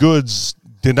price of goods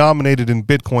denominated in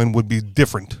Bitcoin would be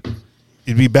different.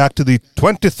 It'd be back to the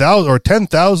 $20,000 or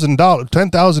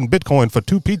 $10,000 Bitcoin for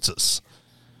 2 pizzas,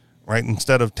 right?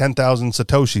 Instead of 10,000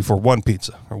 Satoshi for 1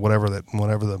 pizza or whatever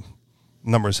the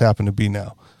numbers happen to be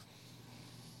now.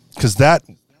 Because that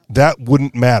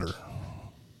wouldn't matter.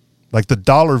 Like the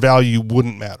dollar value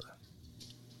wouldn't matter.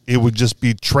 It would just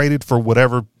be traded for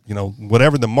whatever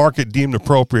the market deemed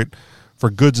appropriate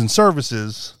for goods and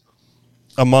services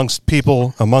amongst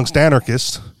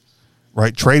anarchists,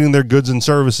 right? Trading their goods and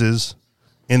services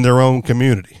in their own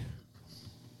community.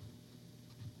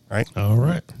 Right? All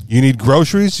right. You need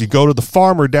groceries, you go to the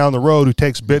farmer down the road who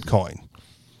takes Bitcoin.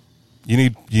 You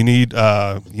need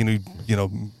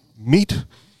meat,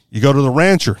 you go to the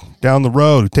rancher down the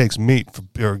road who takes meat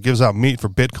or gives out meat for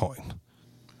Bitcoin.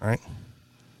 Right?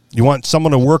 You want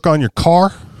someone to work on your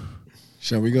car?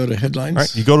 Shall we go to headlines?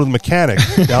 Right? You go to the mechanic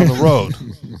down the road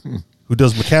who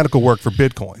does mechanical work for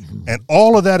Bitcoin. And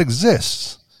all of that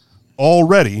exists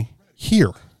already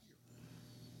here.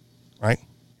 Right?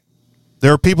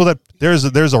 There are people that there's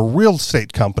a real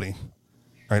estate company,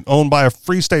 right, owned by a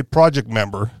Free State Project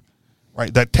member,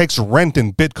 right, that takes rent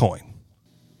in Bitcoin.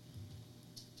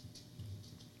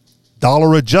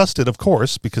 Dollar adjusted, of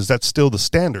course, because that's still the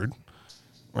standard,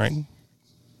 right?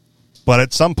 But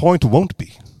at some point, it won't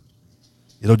be.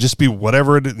 It'll just be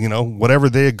whatever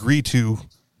they agree to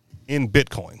in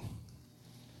Bitcoin.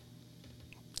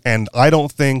 And I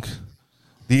don't think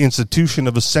the institution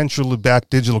of a centrally backed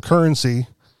digital currency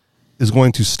is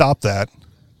going to stop that.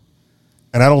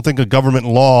 And I don't think a government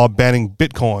law banning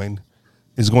Bitcoin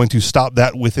is going to stop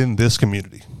that within this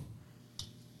community.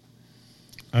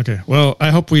 Okay. Well,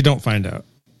 I hope we don't find out.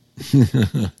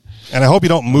 And I hope you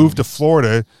don't move to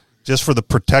Florida just for the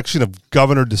protection of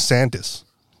Governor DeSantis.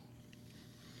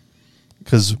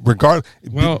 Because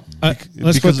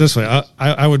let's put it this way: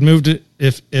 I would move to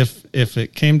if the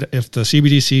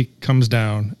CBDC comes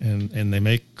down and they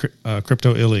make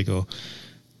crypto illegal,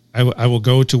 I will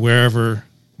go to wherever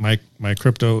my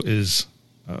crypto is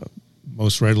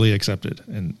most readily accepted,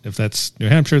 and if that's New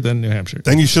Hampshire, then New Hampshire.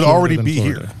 Then you should Florida, already be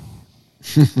Florida.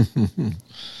 Here,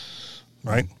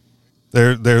 right?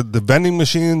 The vending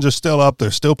machines are still up.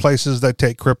 There's still places that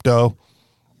take crypto.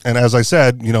 And as I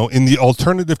said, in the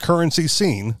alternative currency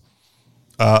scene,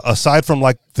 aside from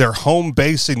like their home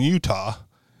base in Utah,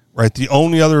 right? The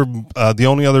only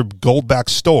other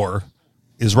gold-backed store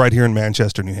is right here in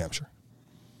Manchester, New Hampshire.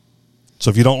 So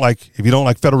if you don't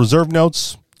like Federal Reserve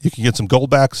notes, you can get some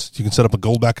goldbacks. You can set up a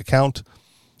goldback account.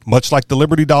 Much like the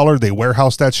Liberty Dollar, they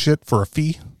warehouse that shit for a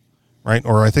fee, right?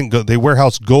 Or I think they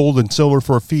warehouse gold and silver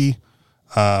for a fee.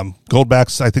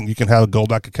 Goldbacks, I think you can have a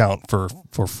goldback account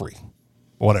for free,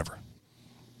 whatever.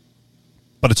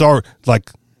 But it's our,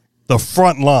 like, the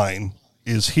front line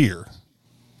is here,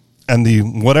 and the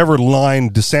whatever line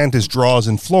DeSantis draws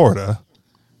in Florida,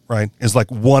 right, is like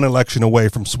one election away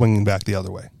from swinging back the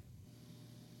other way.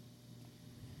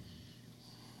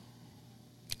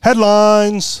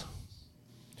 Headlines.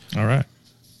 All right.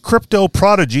 Crypto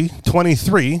prodigy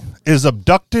 23 is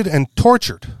abducted and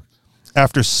tortured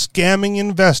after scamming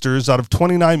investors out of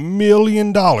 $29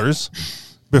 million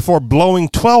before blowing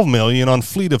 $12 million on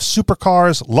fleet of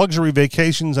supercars, luxury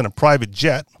vacations, and a private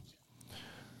jet.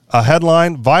 A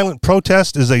headline, violent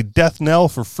protest is a death knell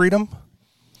for freedom.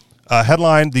 A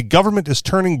headline, the government is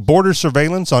turning border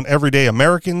surveillance on everyday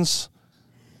Americans.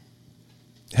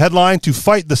 Headline, to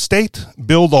fight the state,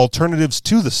 build alternatives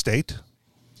to the state.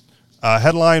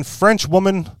 Headline, French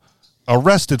woman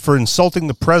arrested for insulting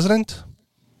the president.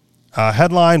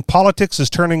 Headline, politics is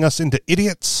turning us into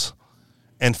idiots.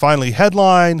 And finally,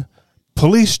 headline,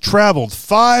 police traveled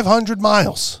 500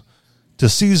 miles to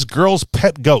seize girl's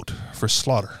pet goat for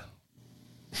slaughter.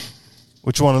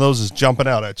 Which one of those is jumping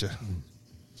out at you?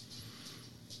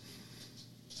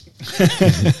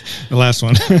 The last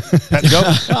one. Pet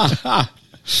goat?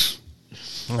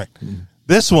 All right.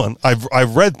 This one,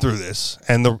 I've read through this,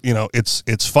 and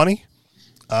it's funny,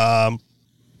 but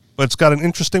it's got an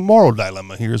interesting moral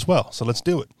dilemma here as well. So let's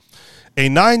do it. A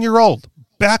 9-year-old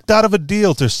backed out of a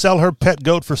deal to sell her pet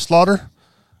goat for slaughter.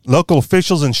 Local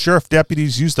officials and sheriff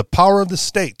deputies used the power of the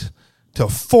state to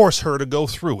force her to go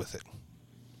through with it.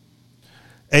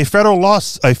 A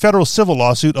federal civil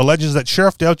lawsuit alleges that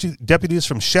sheriff deputies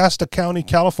from Shasta County,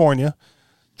 California,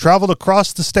 traveled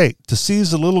across the state to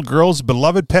seize the little girl's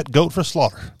beloved pet goat for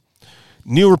slaughter.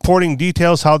 New reporting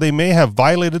details how they may have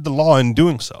violated the law in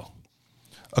doing so.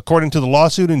 According to the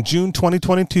lawsuit, in June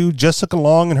 2022, Jessica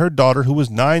Long and her daughter, who was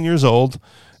 9 years old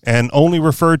and only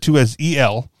referred to as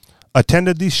EL,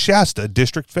 attended the Shasta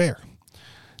District Fair.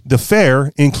 The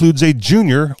fair includes a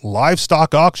junior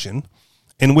livestock auction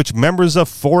in which members of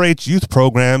 4-H youth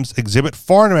programs exhibit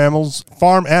farm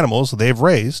animals they've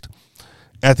raised.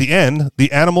 At the end,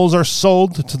 the animals are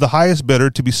sold to the highest bidder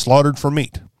to be slaughtered for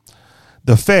meat.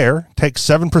 The fair takes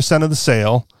 7% of the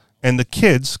sale, and the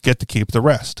kids get to keep the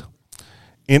rest.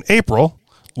 In April,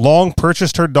 Long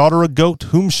purchased her daughter a goat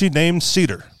whom she named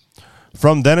Cedar.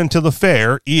 From then until the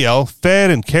fair, EL fed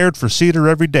and cared for Cedar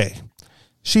every day.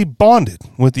 She bonded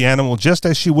with the animal just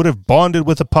as she would have bonded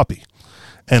with a puppy,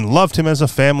 and loved him as a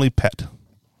family pet.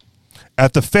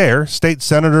 At the fair, State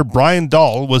Senator Brian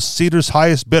Dahl was Cedar's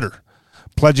highest bidder,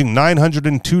 pledging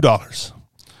 $902.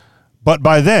 But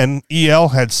by then, EL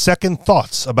had second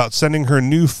thoughts about sending her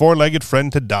new four-legged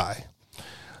friend to die.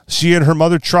 She and her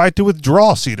mother tried to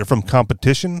withdraw Cedar from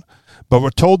competition, but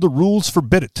were told the rules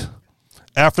forbid it.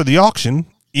 After the auction,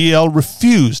 EL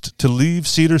refused to leave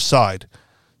Cedar's side,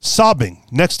 sobbing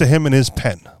next to him in his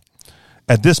pen.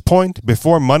 At this point,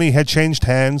 before money had changed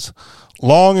hands,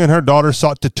 Long and her daughter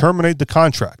sought to terminate the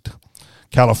contract.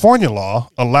 California law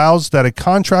allows that a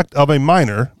contract of a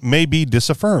minor may be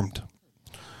disaffirmed.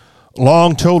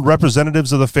 Long told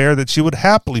representatives of the fair that she would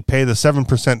happily pay the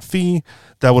 7% fee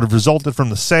that would have resulted from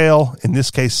the sale, in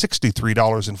this case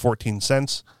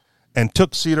 $63.14, and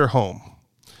took Cedar home.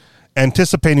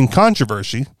 Anticipating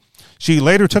controversy, she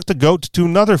later took the goat to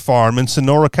another farm in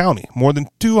Sonora County, more than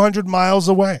 200 miles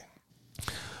away.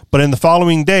 But in the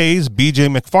following days, B.J.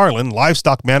 McFarland,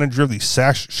 livestock manager of the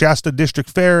Shasta District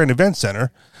Fair and Event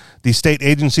Center, the state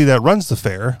agency that runs the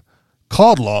fair,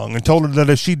 called Long and told her that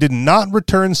if she did not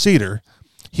return Cedar,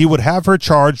 he would have her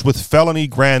charged with felony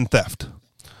grand theft.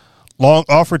 Long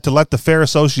offered to let the Fair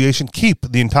Association keep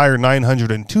the entire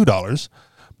 $902,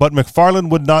 but McFarland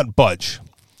would not budge.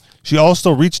 She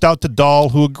also reached out to Dahl,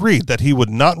 who agreed that he would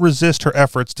not resist her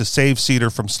efforts to save Cedar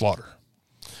from slaughter.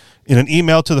 In an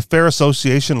email to the Fair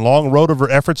Association, Long wrote of her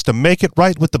efforts to make it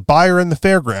right with the buyer and the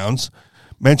fairgrounds,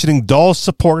 mentioning Dahl's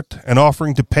support and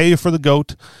offering to pay for the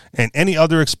goat and any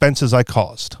other expenses I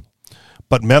caused.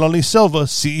 But Melanie Silva,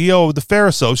 CEO of the Fair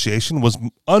Association, was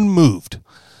unmoved.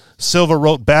 Silva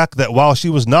wrote back that while she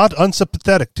was not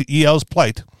unsympathetic to EL's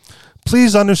plight,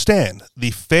 please understand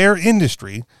the fair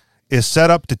industry is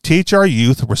set up to teach our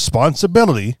youth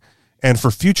responsibility and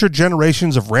for future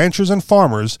generations of ranchers and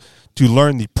farmers to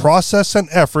learn the process and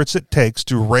efforts it takes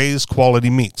to raise quality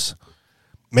meats.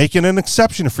 Making an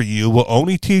exception for you will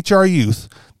only teach our youth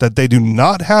that they do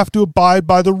not have to abide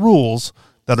by the rules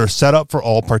that are set up for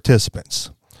all participants.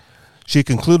 She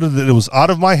concluded that it was out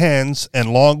of my hands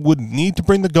and Long would need to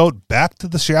bring the goat back to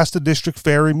the Shasta District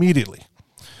Fair immediately.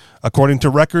 According to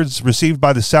records received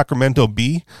by the Sacramento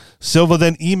Bee, Silva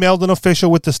then emailed an official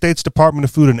with the state's Department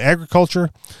of Food and Agriculture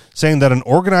saying that an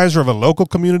organizer of a local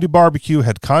community barbecue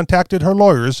had contacted her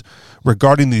lawyers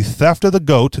regarding the theft of the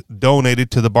goat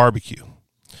donated to the barbecue.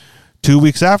 2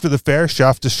 weeks after the fair,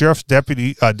 Sheriff's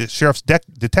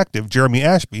Detective Jeremy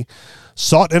Ashby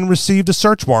sought and received a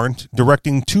search warrant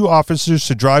directing 2 officers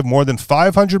to drive more than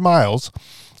 500 miles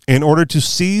in order to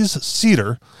seize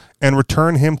Cedar and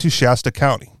return him to Shasta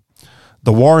County.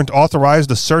 The warrant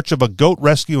authorized a search of a goat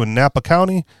rescue in Napa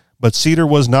County, but Cedar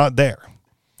was not there.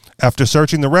 After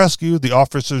searching the rescue, the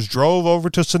officers drove over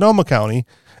to Sonoma County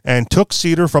and took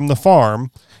Cedar from the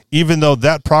farm, even though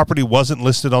that property wasn't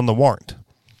listed on the warrant.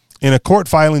 In a court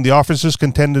filing, the officers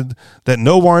contended that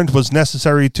no warrant was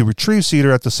necessary to retrieve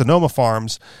Cedar at the Sonoma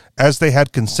farms, as they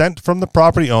had consent from the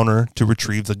property owner to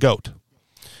retrieve the goat.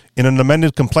 In an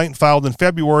amended complaint filed in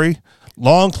February,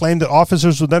 Long claimed that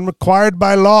officers were then required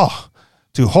by law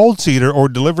to hold Cedar or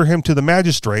deliver him to the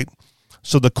magistrate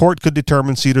so the court could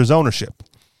determine Cedar's ownership.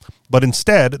 But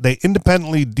instead, they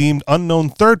independently deemed unknown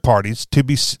third parties to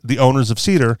be the owners of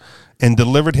Cedar and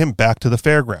delivered him back to the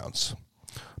fairgrounds.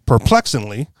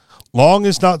 Perplexingly, Long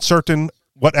is not certain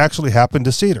what actually happened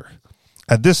to Cedar.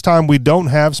 At this time, we don't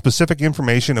have specific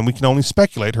information and we can only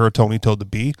speculate, her attorney told the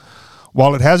Bee.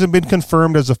 While it hasn't been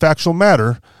confirmed as a factual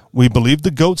matter, we believe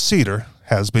the goat Cedar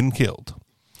has been killed.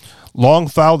 Long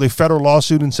filed a federal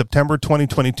lawsuit in September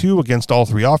 2022 against all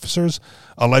 3 officers,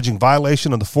 alleging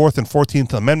violation of the 4th and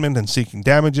 14th Amendment and seeking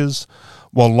damages.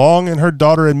 While Long and her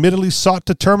daughter admittedly sought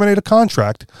to terminate a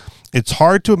contract, it's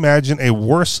hard to imagine a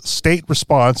worse state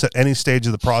response at any stage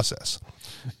of the process.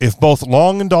 If both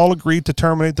Long and Dahl agreed to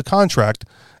terminate the contract,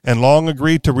 and Long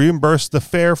agreed to reimburse the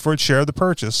fair for its share of the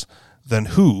purchase, then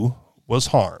who was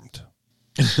harmed?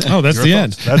 Oh, that's the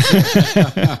end. That's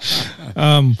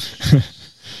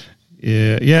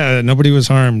Yeah, nobody was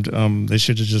harmed. They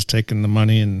should have just taken the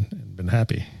money and been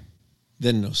happy.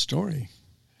 Then no story.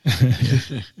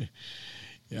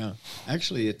 Yeah.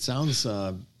 Actually, it sounds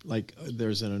like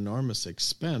there's an enormous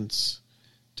expense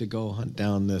to go hunt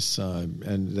down this,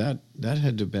 and that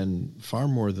had to have been far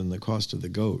more than the cost of the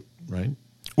goat, right?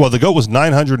 Well, the goat was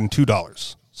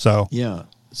 $902. So yeah.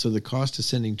 So the cost of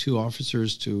sending 2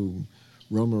 officers to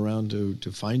roam around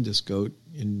to find this goat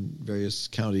in various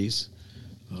counties,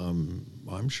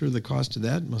 I'm sure the cost of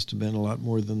that must have been a lot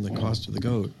more than the cost of the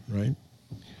goat, right?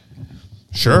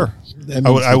 Sure.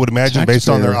 I would imagine based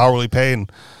on their hourly pay and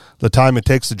the time it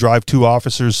takes to drive 2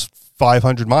 officers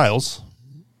 500 miles.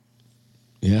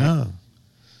 Yeah.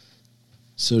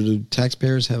 So do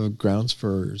taxpayers have grounds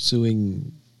for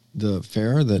suing the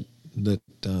fair that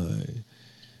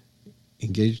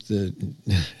engaged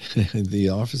the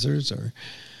officers, or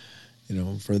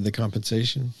for the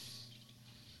compensation?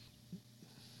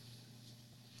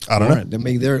 I don't know. I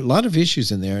mean, there are a lot of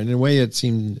issues in there, and in a way, it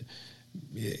seemed,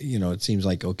 it seems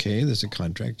like okay, there's a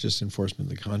contract, just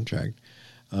enforcement of the contract,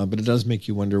 but it does make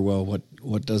you wonder. Well,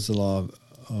 what does the law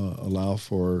allow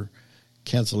for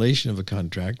cancellation of a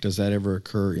contract? Does that ever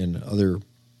occur in other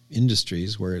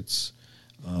industries where it's,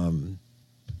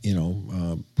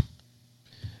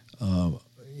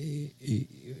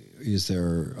 is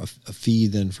there a fee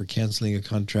then for canceling a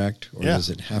contract, or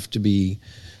does it have to be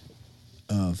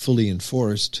fully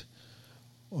enforced?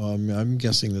 I'm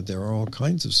guessing that there are all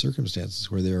kinds of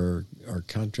circumstances where there are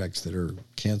contracts that are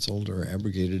canceled or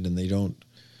abrogated, and they don't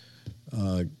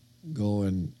go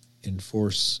and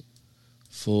enforce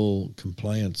full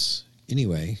compliance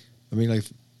anyway. I mean, like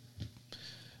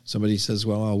somebody says,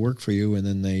 well, I'll work for you, and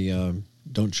then they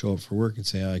don't show up for work and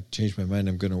say, I changed my mind,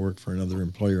 I'm going to work for another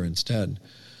employer instead.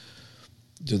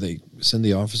 Do they send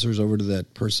the officers over to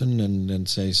that person and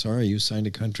say, sorry, you signed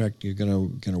a contract, you're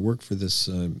going to work for this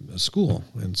school?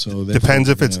 And so depends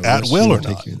if it's at will or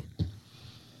not.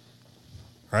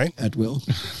 Right? At will?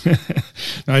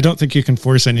 No, I don't think you can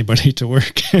force anybody to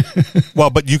work.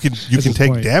 Well, but you can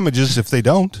take damages if they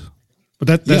don't.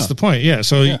 But that's the point. Yeah.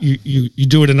 So you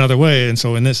do it another way. And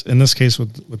so in this case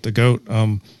with the goat,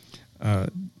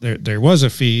 there was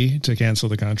a fee to cancel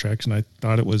the contract, and I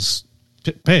thought it was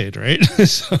paid, right?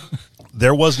 So,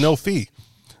 there was no fee.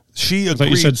 She agreed. I thought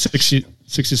you said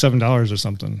 $67 or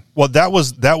something. Well, that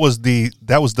was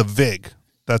the vig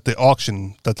that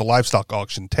the livestock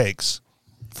auction takes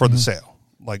for the sale.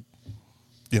 Like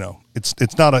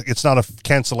it's not a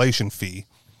cancellation fee.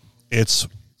 It's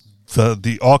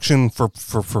the auction for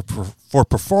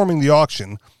performing the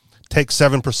auction takes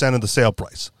 7% of the sale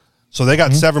price. So they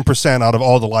got 7% out of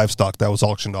all the livestock that was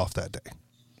auctioned off that day.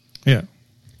 Yeah.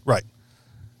 Right.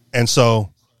 And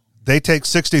so they take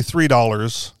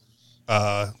 $63.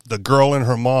 The girl and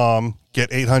her mom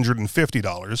get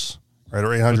 $850, right, or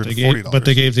 $840. But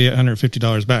they gave the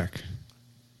 $150 back.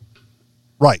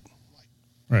 Right.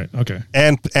 Right. Okay.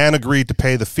 And agreed to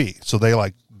pay the fee. So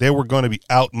they were going to be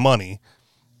out money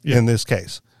in this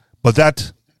case. But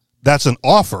that's an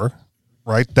offer,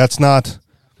 right? That's not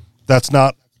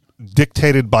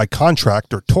dictated by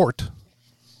contract or tort,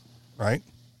 right?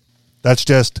 That's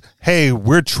just, hey,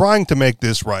 we're trying to make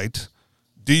this right.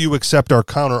 Do you accept our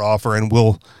counter offer, and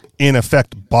we'll, in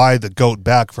effect, buy the goat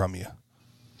back from you?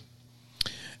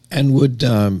 And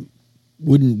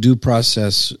wouldn't due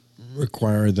process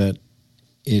require that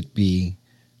it be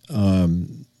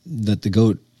that the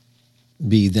goat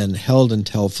be then held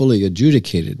until fully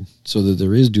adjudicated, so that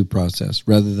there is due process,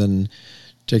 rather than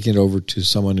taking it over to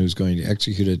someone who's going to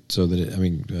execute it, so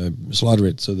that slaughter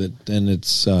it, so that then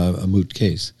it's a moot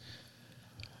case?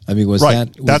 I mean,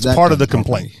 that's part of the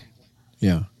complaint?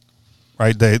 Yeah.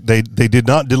 Right. They did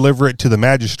not deliver it to the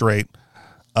magistrate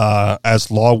as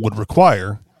law would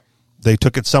require. They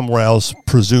took it somewhere else,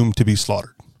 presumed to be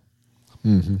slaughtered.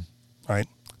 Mm-hmm. Right.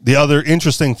 The other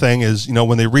interesting thing is,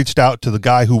 when they reached out to the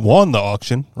guy who won the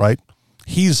auction, right?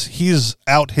 He's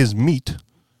out his meat,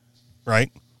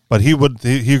 right? But he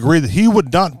agreed that he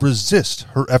would not resist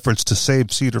her efforts to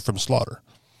save Cedar from slaughter,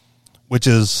 which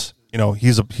is,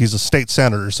 he's a state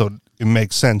senator, so it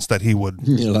makes sense that he would.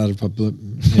 A lot of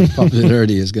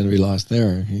popularity is going to be lost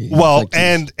there.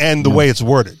 And the way it's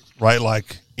worded, right?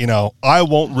 Like, I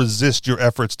won't resist your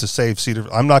efforts to save Cedar.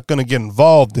 I'm not going to get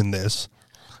involved in this,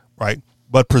 right?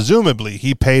 But presumably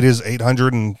he paid his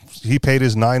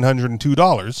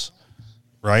 $902,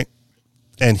 right?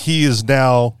 And he is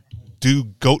now due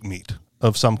goat meat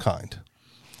of some kind,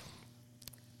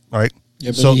 right?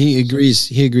 Yeah, but he agrees.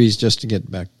 He agrees just to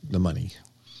get back the money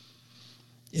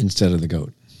instead of the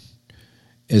goat.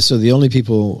 And so the only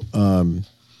people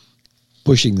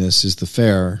pushing this is the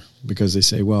fair, because they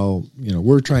say, well,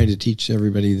 we're trying to teach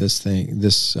everybody this thing.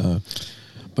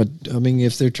 But I mean,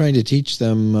 if they're trying to teach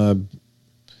them,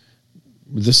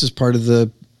 this is part of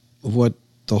what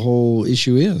the whole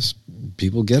issue is.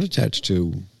 People get attached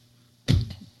to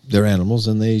their animals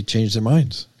and they change their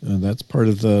minds. That's part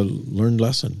of the learned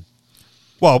lesson.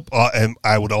 Well, and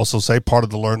I would also say part of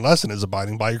the learned lesson is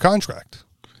abiding by your contract.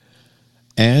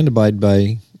 And abide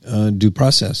by due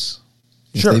process.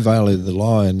 If Sure. they violated the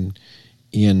law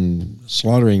in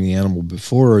slaughtering the animal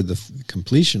before the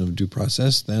completion of due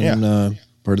process, then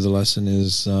part of the lesson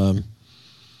is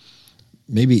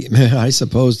maybe, I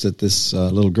suppose that this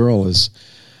little girl is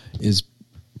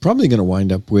probably going to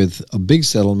wind up with a big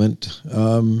settlement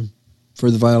for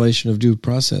the violation of due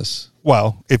process.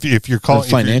 Well, if you're calling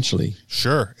financially,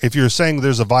 if you're saying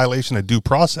there's a violation of due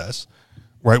process,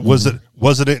 right? Mm-hmm.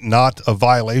 Was it not a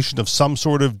violation of some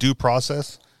sort of due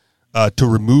process to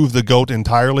remove the goat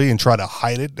entirely and try to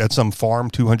hide it at some farm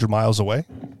 200 miles away?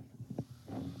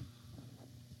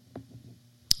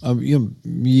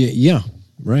 Yeah,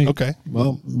 right. Okay.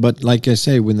 Well, but like I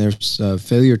say, when there's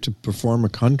failure to perform a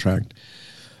contract,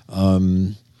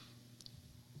 I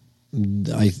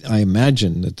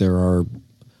imagine that there are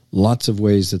lots of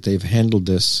ways that they've handled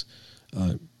this,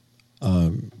 the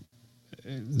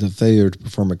failure to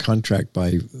perform a contract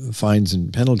by fines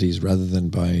and penalties rather than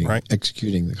by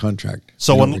executing the contract.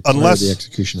 So unless the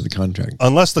execution of the contract,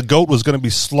 unless the goat was going to be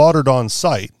slaughtered on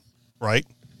site, right?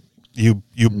 You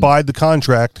buy the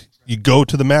contract, you go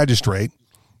to the magistrate,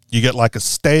 you get like a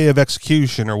stay of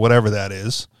execution or whatever that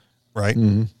is, right?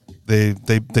 Mm-hmm. They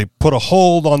put a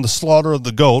hold on the slaughter of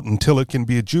the goat until it can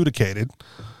be adjudicated,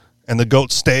 and the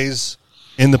goat stays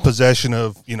in the possession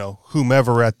of,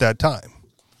 whomever at that time,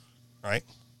 right?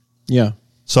 Yeah.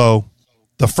 So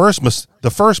the first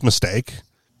mistake,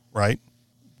 right,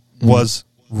 was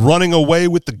running away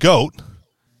with the goat,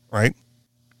 right?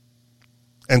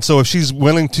 And so if she's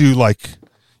willing to,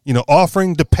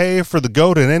 offering to pay for the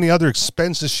goat and any other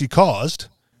expenses she caused,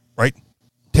 right,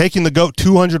 taking the goat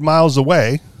 200 miles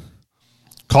away,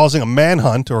 causing a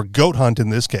manhunt or a goat hunt in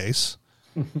this case,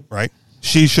 right,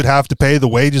 she should have to pay the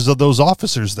wages of those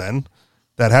officers then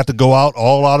that had to go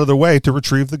all out of their way to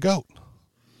retrieve the goat,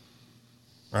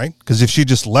 right? Because if she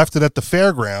just left it at the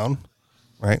fairground,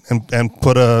 right, and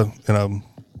put I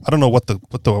don't know what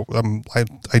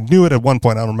I knew it at one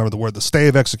point. I don't remember the word, the stay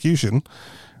of execution,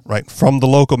 right, from the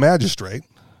local magistrate.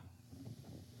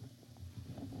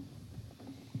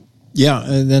 Yeah,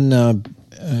 and then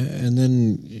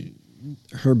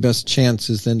her best chance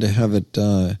is then to have it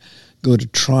go to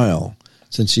trial,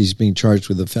 since she's being charged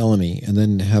with a felony, and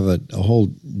then have a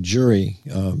whole jury.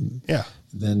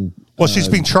 Then she's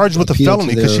being charged with a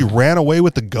felony because she ran away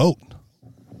with the goat.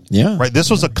 Yeah, right. This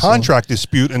was a contract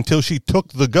dispute until she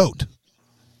took the goat.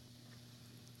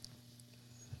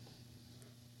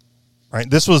 Right.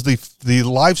 This was the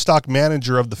livestock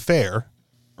manager of the fair,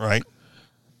 right?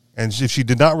 And if she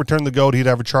did not return the goat, he'd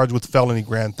have her charged with felony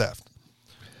grand theft.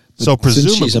 So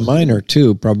presumably, since she's a minor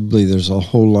too, probably there's a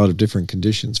whole lot of different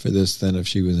conditions for this than if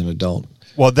she was an adult.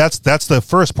 Well, that's the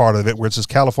first part of it, where it says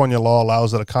California law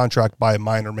allows that a contract by a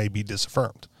minor may be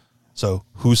disaffirmed. So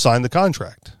who signed the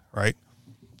contract, right?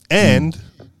 And,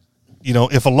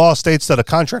 if a law states that a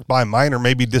contract by a minor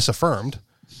may be disaffirmed,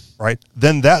 right,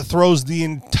 then that throws the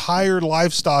entire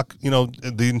livestock,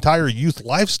 the entire youth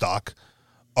livestock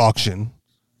auction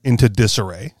into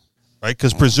disarray, right?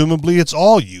 Because presumably it's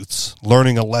all youths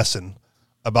learning a lesson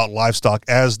about livestock,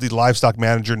 as the livestock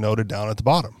manager noted down at the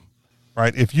bottom,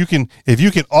 right? If you can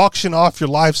auction off your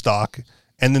livestock,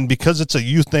 and then because it's a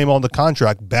youth name on the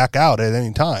contract, back out at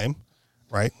any time,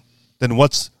 right? Then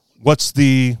what's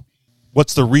the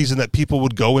reason that people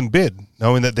would go and bid,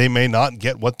 knowing that they may not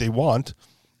get what they want,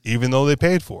 even though they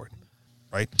paid for it,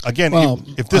 right? Again,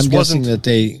 if this wasn't that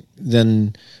they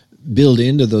then build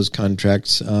into those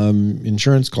contracts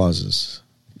insurance clauses,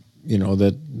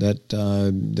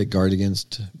 that guard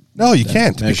against. No, you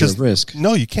can't, because of risk.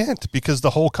 No, you can't, because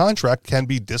the whole contract can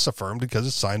be disaffirmed because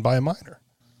it's signed by a minor.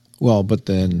 Well, but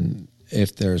then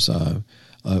if there's a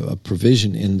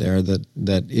provision in there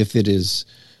that if it is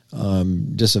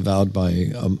disavowed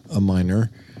by a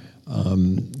minor,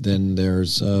 then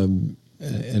there's an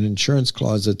insurance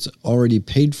clause that's already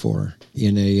paid for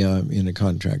in a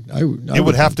contract. It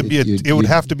would have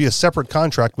to be a separate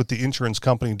contract with the insurance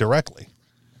company directly,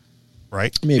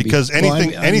 right? Maybe. Because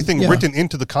anything written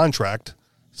into the contract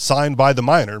signed by the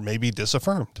minor may be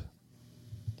disaffirmed.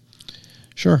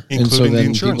 Sure, including the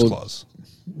insurance clause.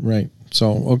 Right.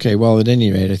 So, okay, well, at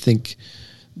any rate, I think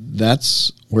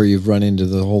that's where you've run into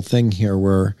the whole thing here,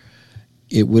 where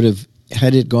it would have,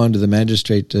 had it gone to the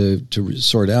magistrate to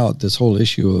sort out this whole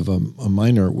issue of a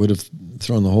minor, would have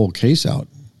thrown the whole case out.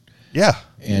 Yeah.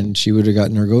 And she would have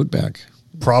gotten her goat back.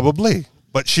 Probably.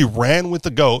 But she ran with the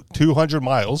goat 200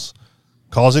 miles,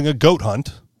 causing a goat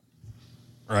hunt,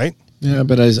 right? Yeah,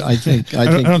 but I think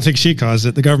I don't think she caused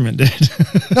it. The government did.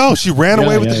 No, she ran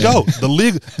away with the goat.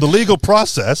 The legal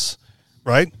process,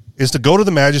 right, is to go to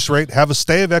the magistrate, have a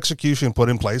stay of execution put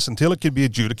in place until it can be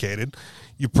adjudicated.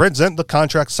 You present the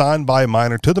contract signed by a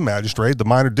minor to the magistrate. The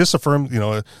minor disaffirms,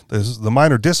 the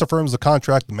minor disaffirms the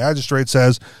contract. The magistrate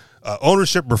says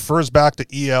ownership refers back to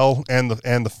EL and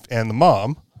the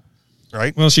mom,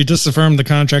 right? Well, she disaffirmed the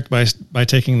contract by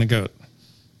taking the goat.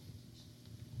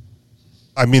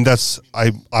 I mean,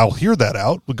 I'll hear that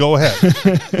out, but go ahead.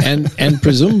 and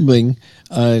presumably,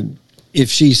 if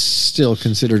she still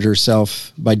considered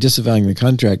herself, by disavowing the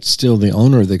contract, still the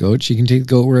owner of the goat, she can take the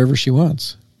goat wherever she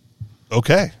wants.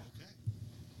 Okay.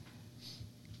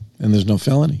 And there's no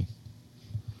felony.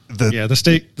 The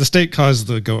state caused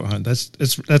the goat hunt.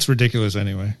 That's ridiculous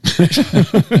anyway.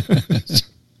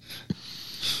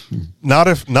 Not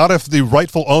if the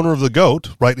rightful owner of the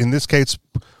goat, right? In this case,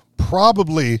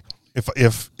 probably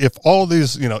if all of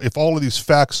these, if all of these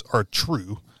facts are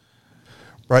true,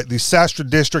 right? The Sastra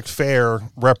District Fair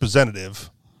representative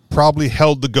probably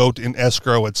held the goat in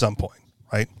escrow at some point,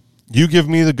 right? You give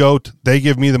me the goat, they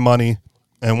give me the money,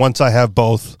 and once I have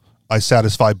both, I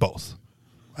satisfy both,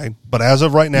 right? But as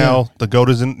of right now, the goat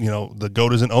is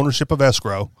in ownership of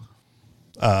escrow,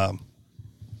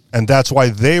 and that's why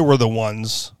they were the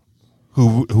ones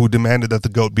who demanded that the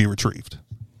goat be retrieved.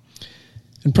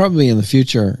 And probably in the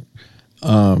future,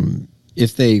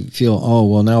 if they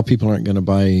feel, now people aren't going to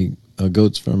buy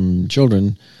goats from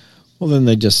children, well, then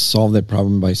they just solve that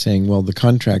problem by saying, well, the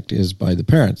contract is by the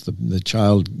parents. The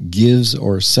child gives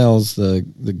or sells the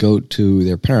goat to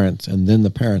their parents, and then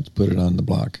the parents put it on the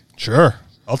block. Sure.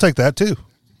 I'll take that too.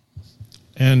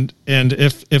 And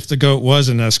if the goat was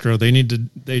in escrow, they need to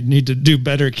do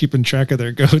better at keeping track of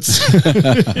their goats.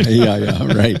 yeah,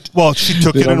 right. Well, she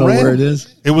took it and ran. Where it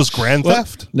is. It was grand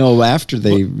theft. No, after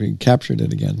they captured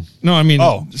it again. No, I mean,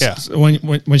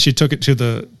 when she took it to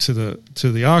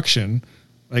the auction,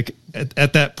 like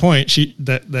at that point,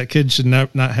 that kid should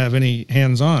not have any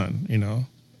hands on.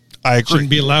 I agree. Shouldn't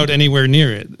be allowed anywhere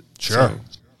near it. Sure.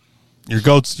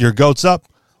 So. Your goat's up.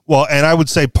 Well, and I would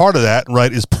say part of that,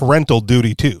 right, is parental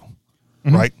duty too,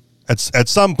 right? At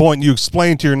some point, you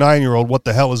explain to your 9-year-old what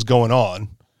the hell is going on,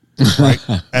 right,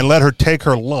 and let her take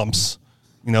her lumps,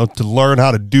 to learn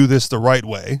how to do this the right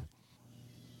way.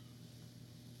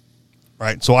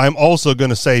 Right. So I'm also going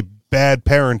to say bad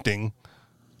parenting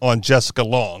on Jessica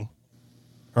Long.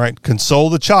 All right. Console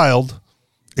the child.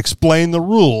 Explain the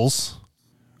rules.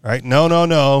 Right.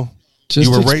 No.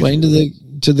 Just explain to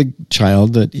the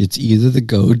child that it's either the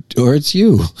goat or it's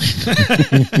you.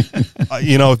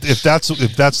 If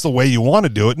that's the way you want to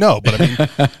do it, no. But I mean,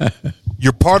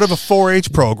 you're part of a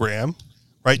 4-H program,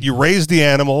 right? You raise the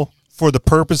animal for the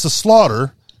purpose of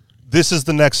slaughter. This is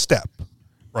the next step,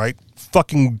 right?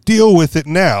 Fucking deal with it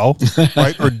now,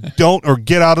 right? Or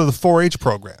get out of the 4-H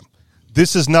program.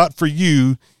 This is not for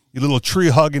you, you little tree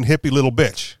hugging hippie little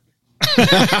bitch.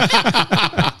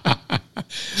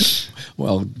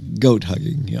 Well, goat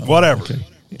hugging. Yeah. Whatever. Okay.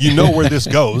 You know where this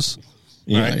goes.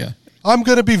 Yeah, right? yeah. I'm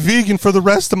going to be vegan for the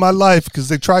rest of my life because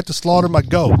they tried to slaughter my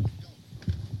goat.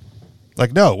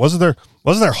 Like, no, wasn't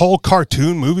there whole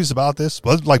cartoon movies about this?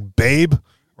 Wasn't it like Babe,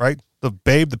 right? The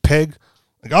pig.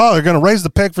 Like, oh, they're going to raise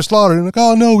the pig for slaughter. And like,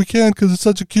 oh, no, we can't because it's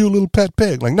such a cute little pet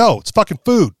pig. Like, no, it's fucking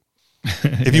food.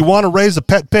 If you want to raise a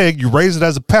pet pig, you raise it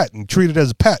as a pet and treat it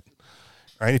as a pet.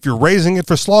 Right? If you're raising it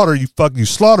for slaughter, you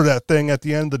slaughter that thing at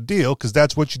the end of the deal because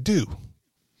that's what you do.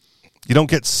 You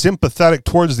don't get sympathetic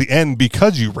towards the end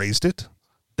because you raised it.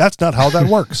 That's not how that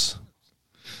works.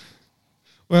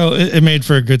 Well, it made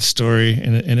for a good story,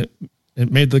 and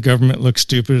it made the government look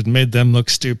stupid, and made them look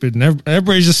stupid, and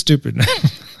everybody's just stupid now.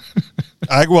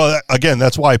 Well, again,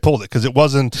 that's why I pulled it because it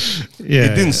wasn't. Yeah,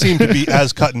 it didn't seem to be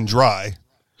as cut and dry,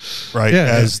 right? Yeah,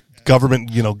 as government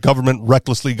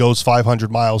recklessly goes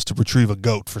 500 miles to retrieve a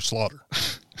goat for slaughter.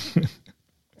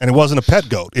 And it wasn't a pet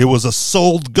goat. It was a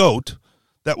sold goat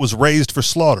that was raised for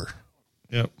slaughter.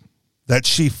 Yep. That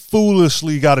she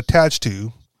foolishly got attached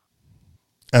to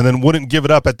and then wouldn't give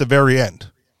it up at the very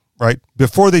end, right?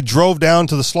 Before they drove down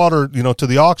to the slaughter, to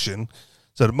the auction,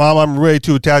 said, Mom, I'm way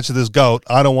too attached to this goat.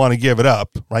 I don't want to give it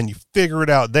up, right? And you figure it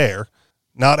out there,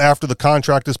 not after the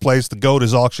contract is placed, the goat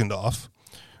is auctioned off.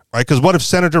 Right, because what if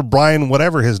Senator Brian,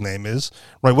 whatever his name is,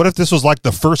 right? What if this was like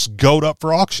the first goat up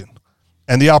for auction,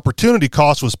 and the opportunity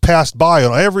cost was passed by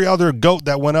on every other goat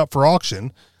that went up for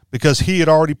auction because he had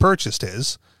already purchased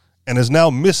his, and has now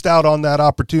missed out on that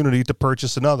opportunity to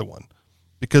purchase another one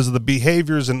because of the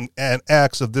behaviors and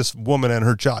acts of this woman and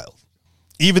her child.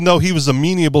 Even though he was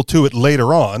amenable to it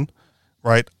later on,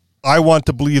 right? I want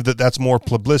to believe that that's more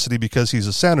publicity because he's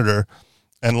a senator,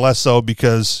 and less so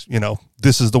because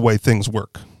this is the way things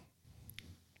work.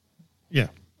 Yeah,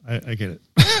 I get it.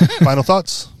 Final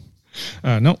thoughts?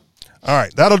 No. All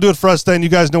right, that'll do it for us then. You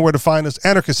guys know where to find us,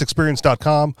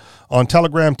 anarchistexperience.com, on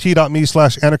Telegram,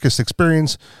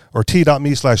 t.me/anarchistexperience, or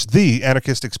t.me/the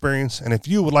Anarchist Experience. And if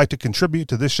you would like to contribute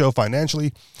to this show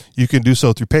financially, you can do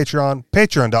so through Patreon,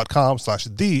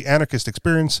 patreon.com/the Anarchist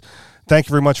Experience. Thank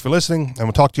you very much for listening, and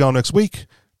we'll talk to you all next week.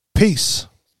 Peace.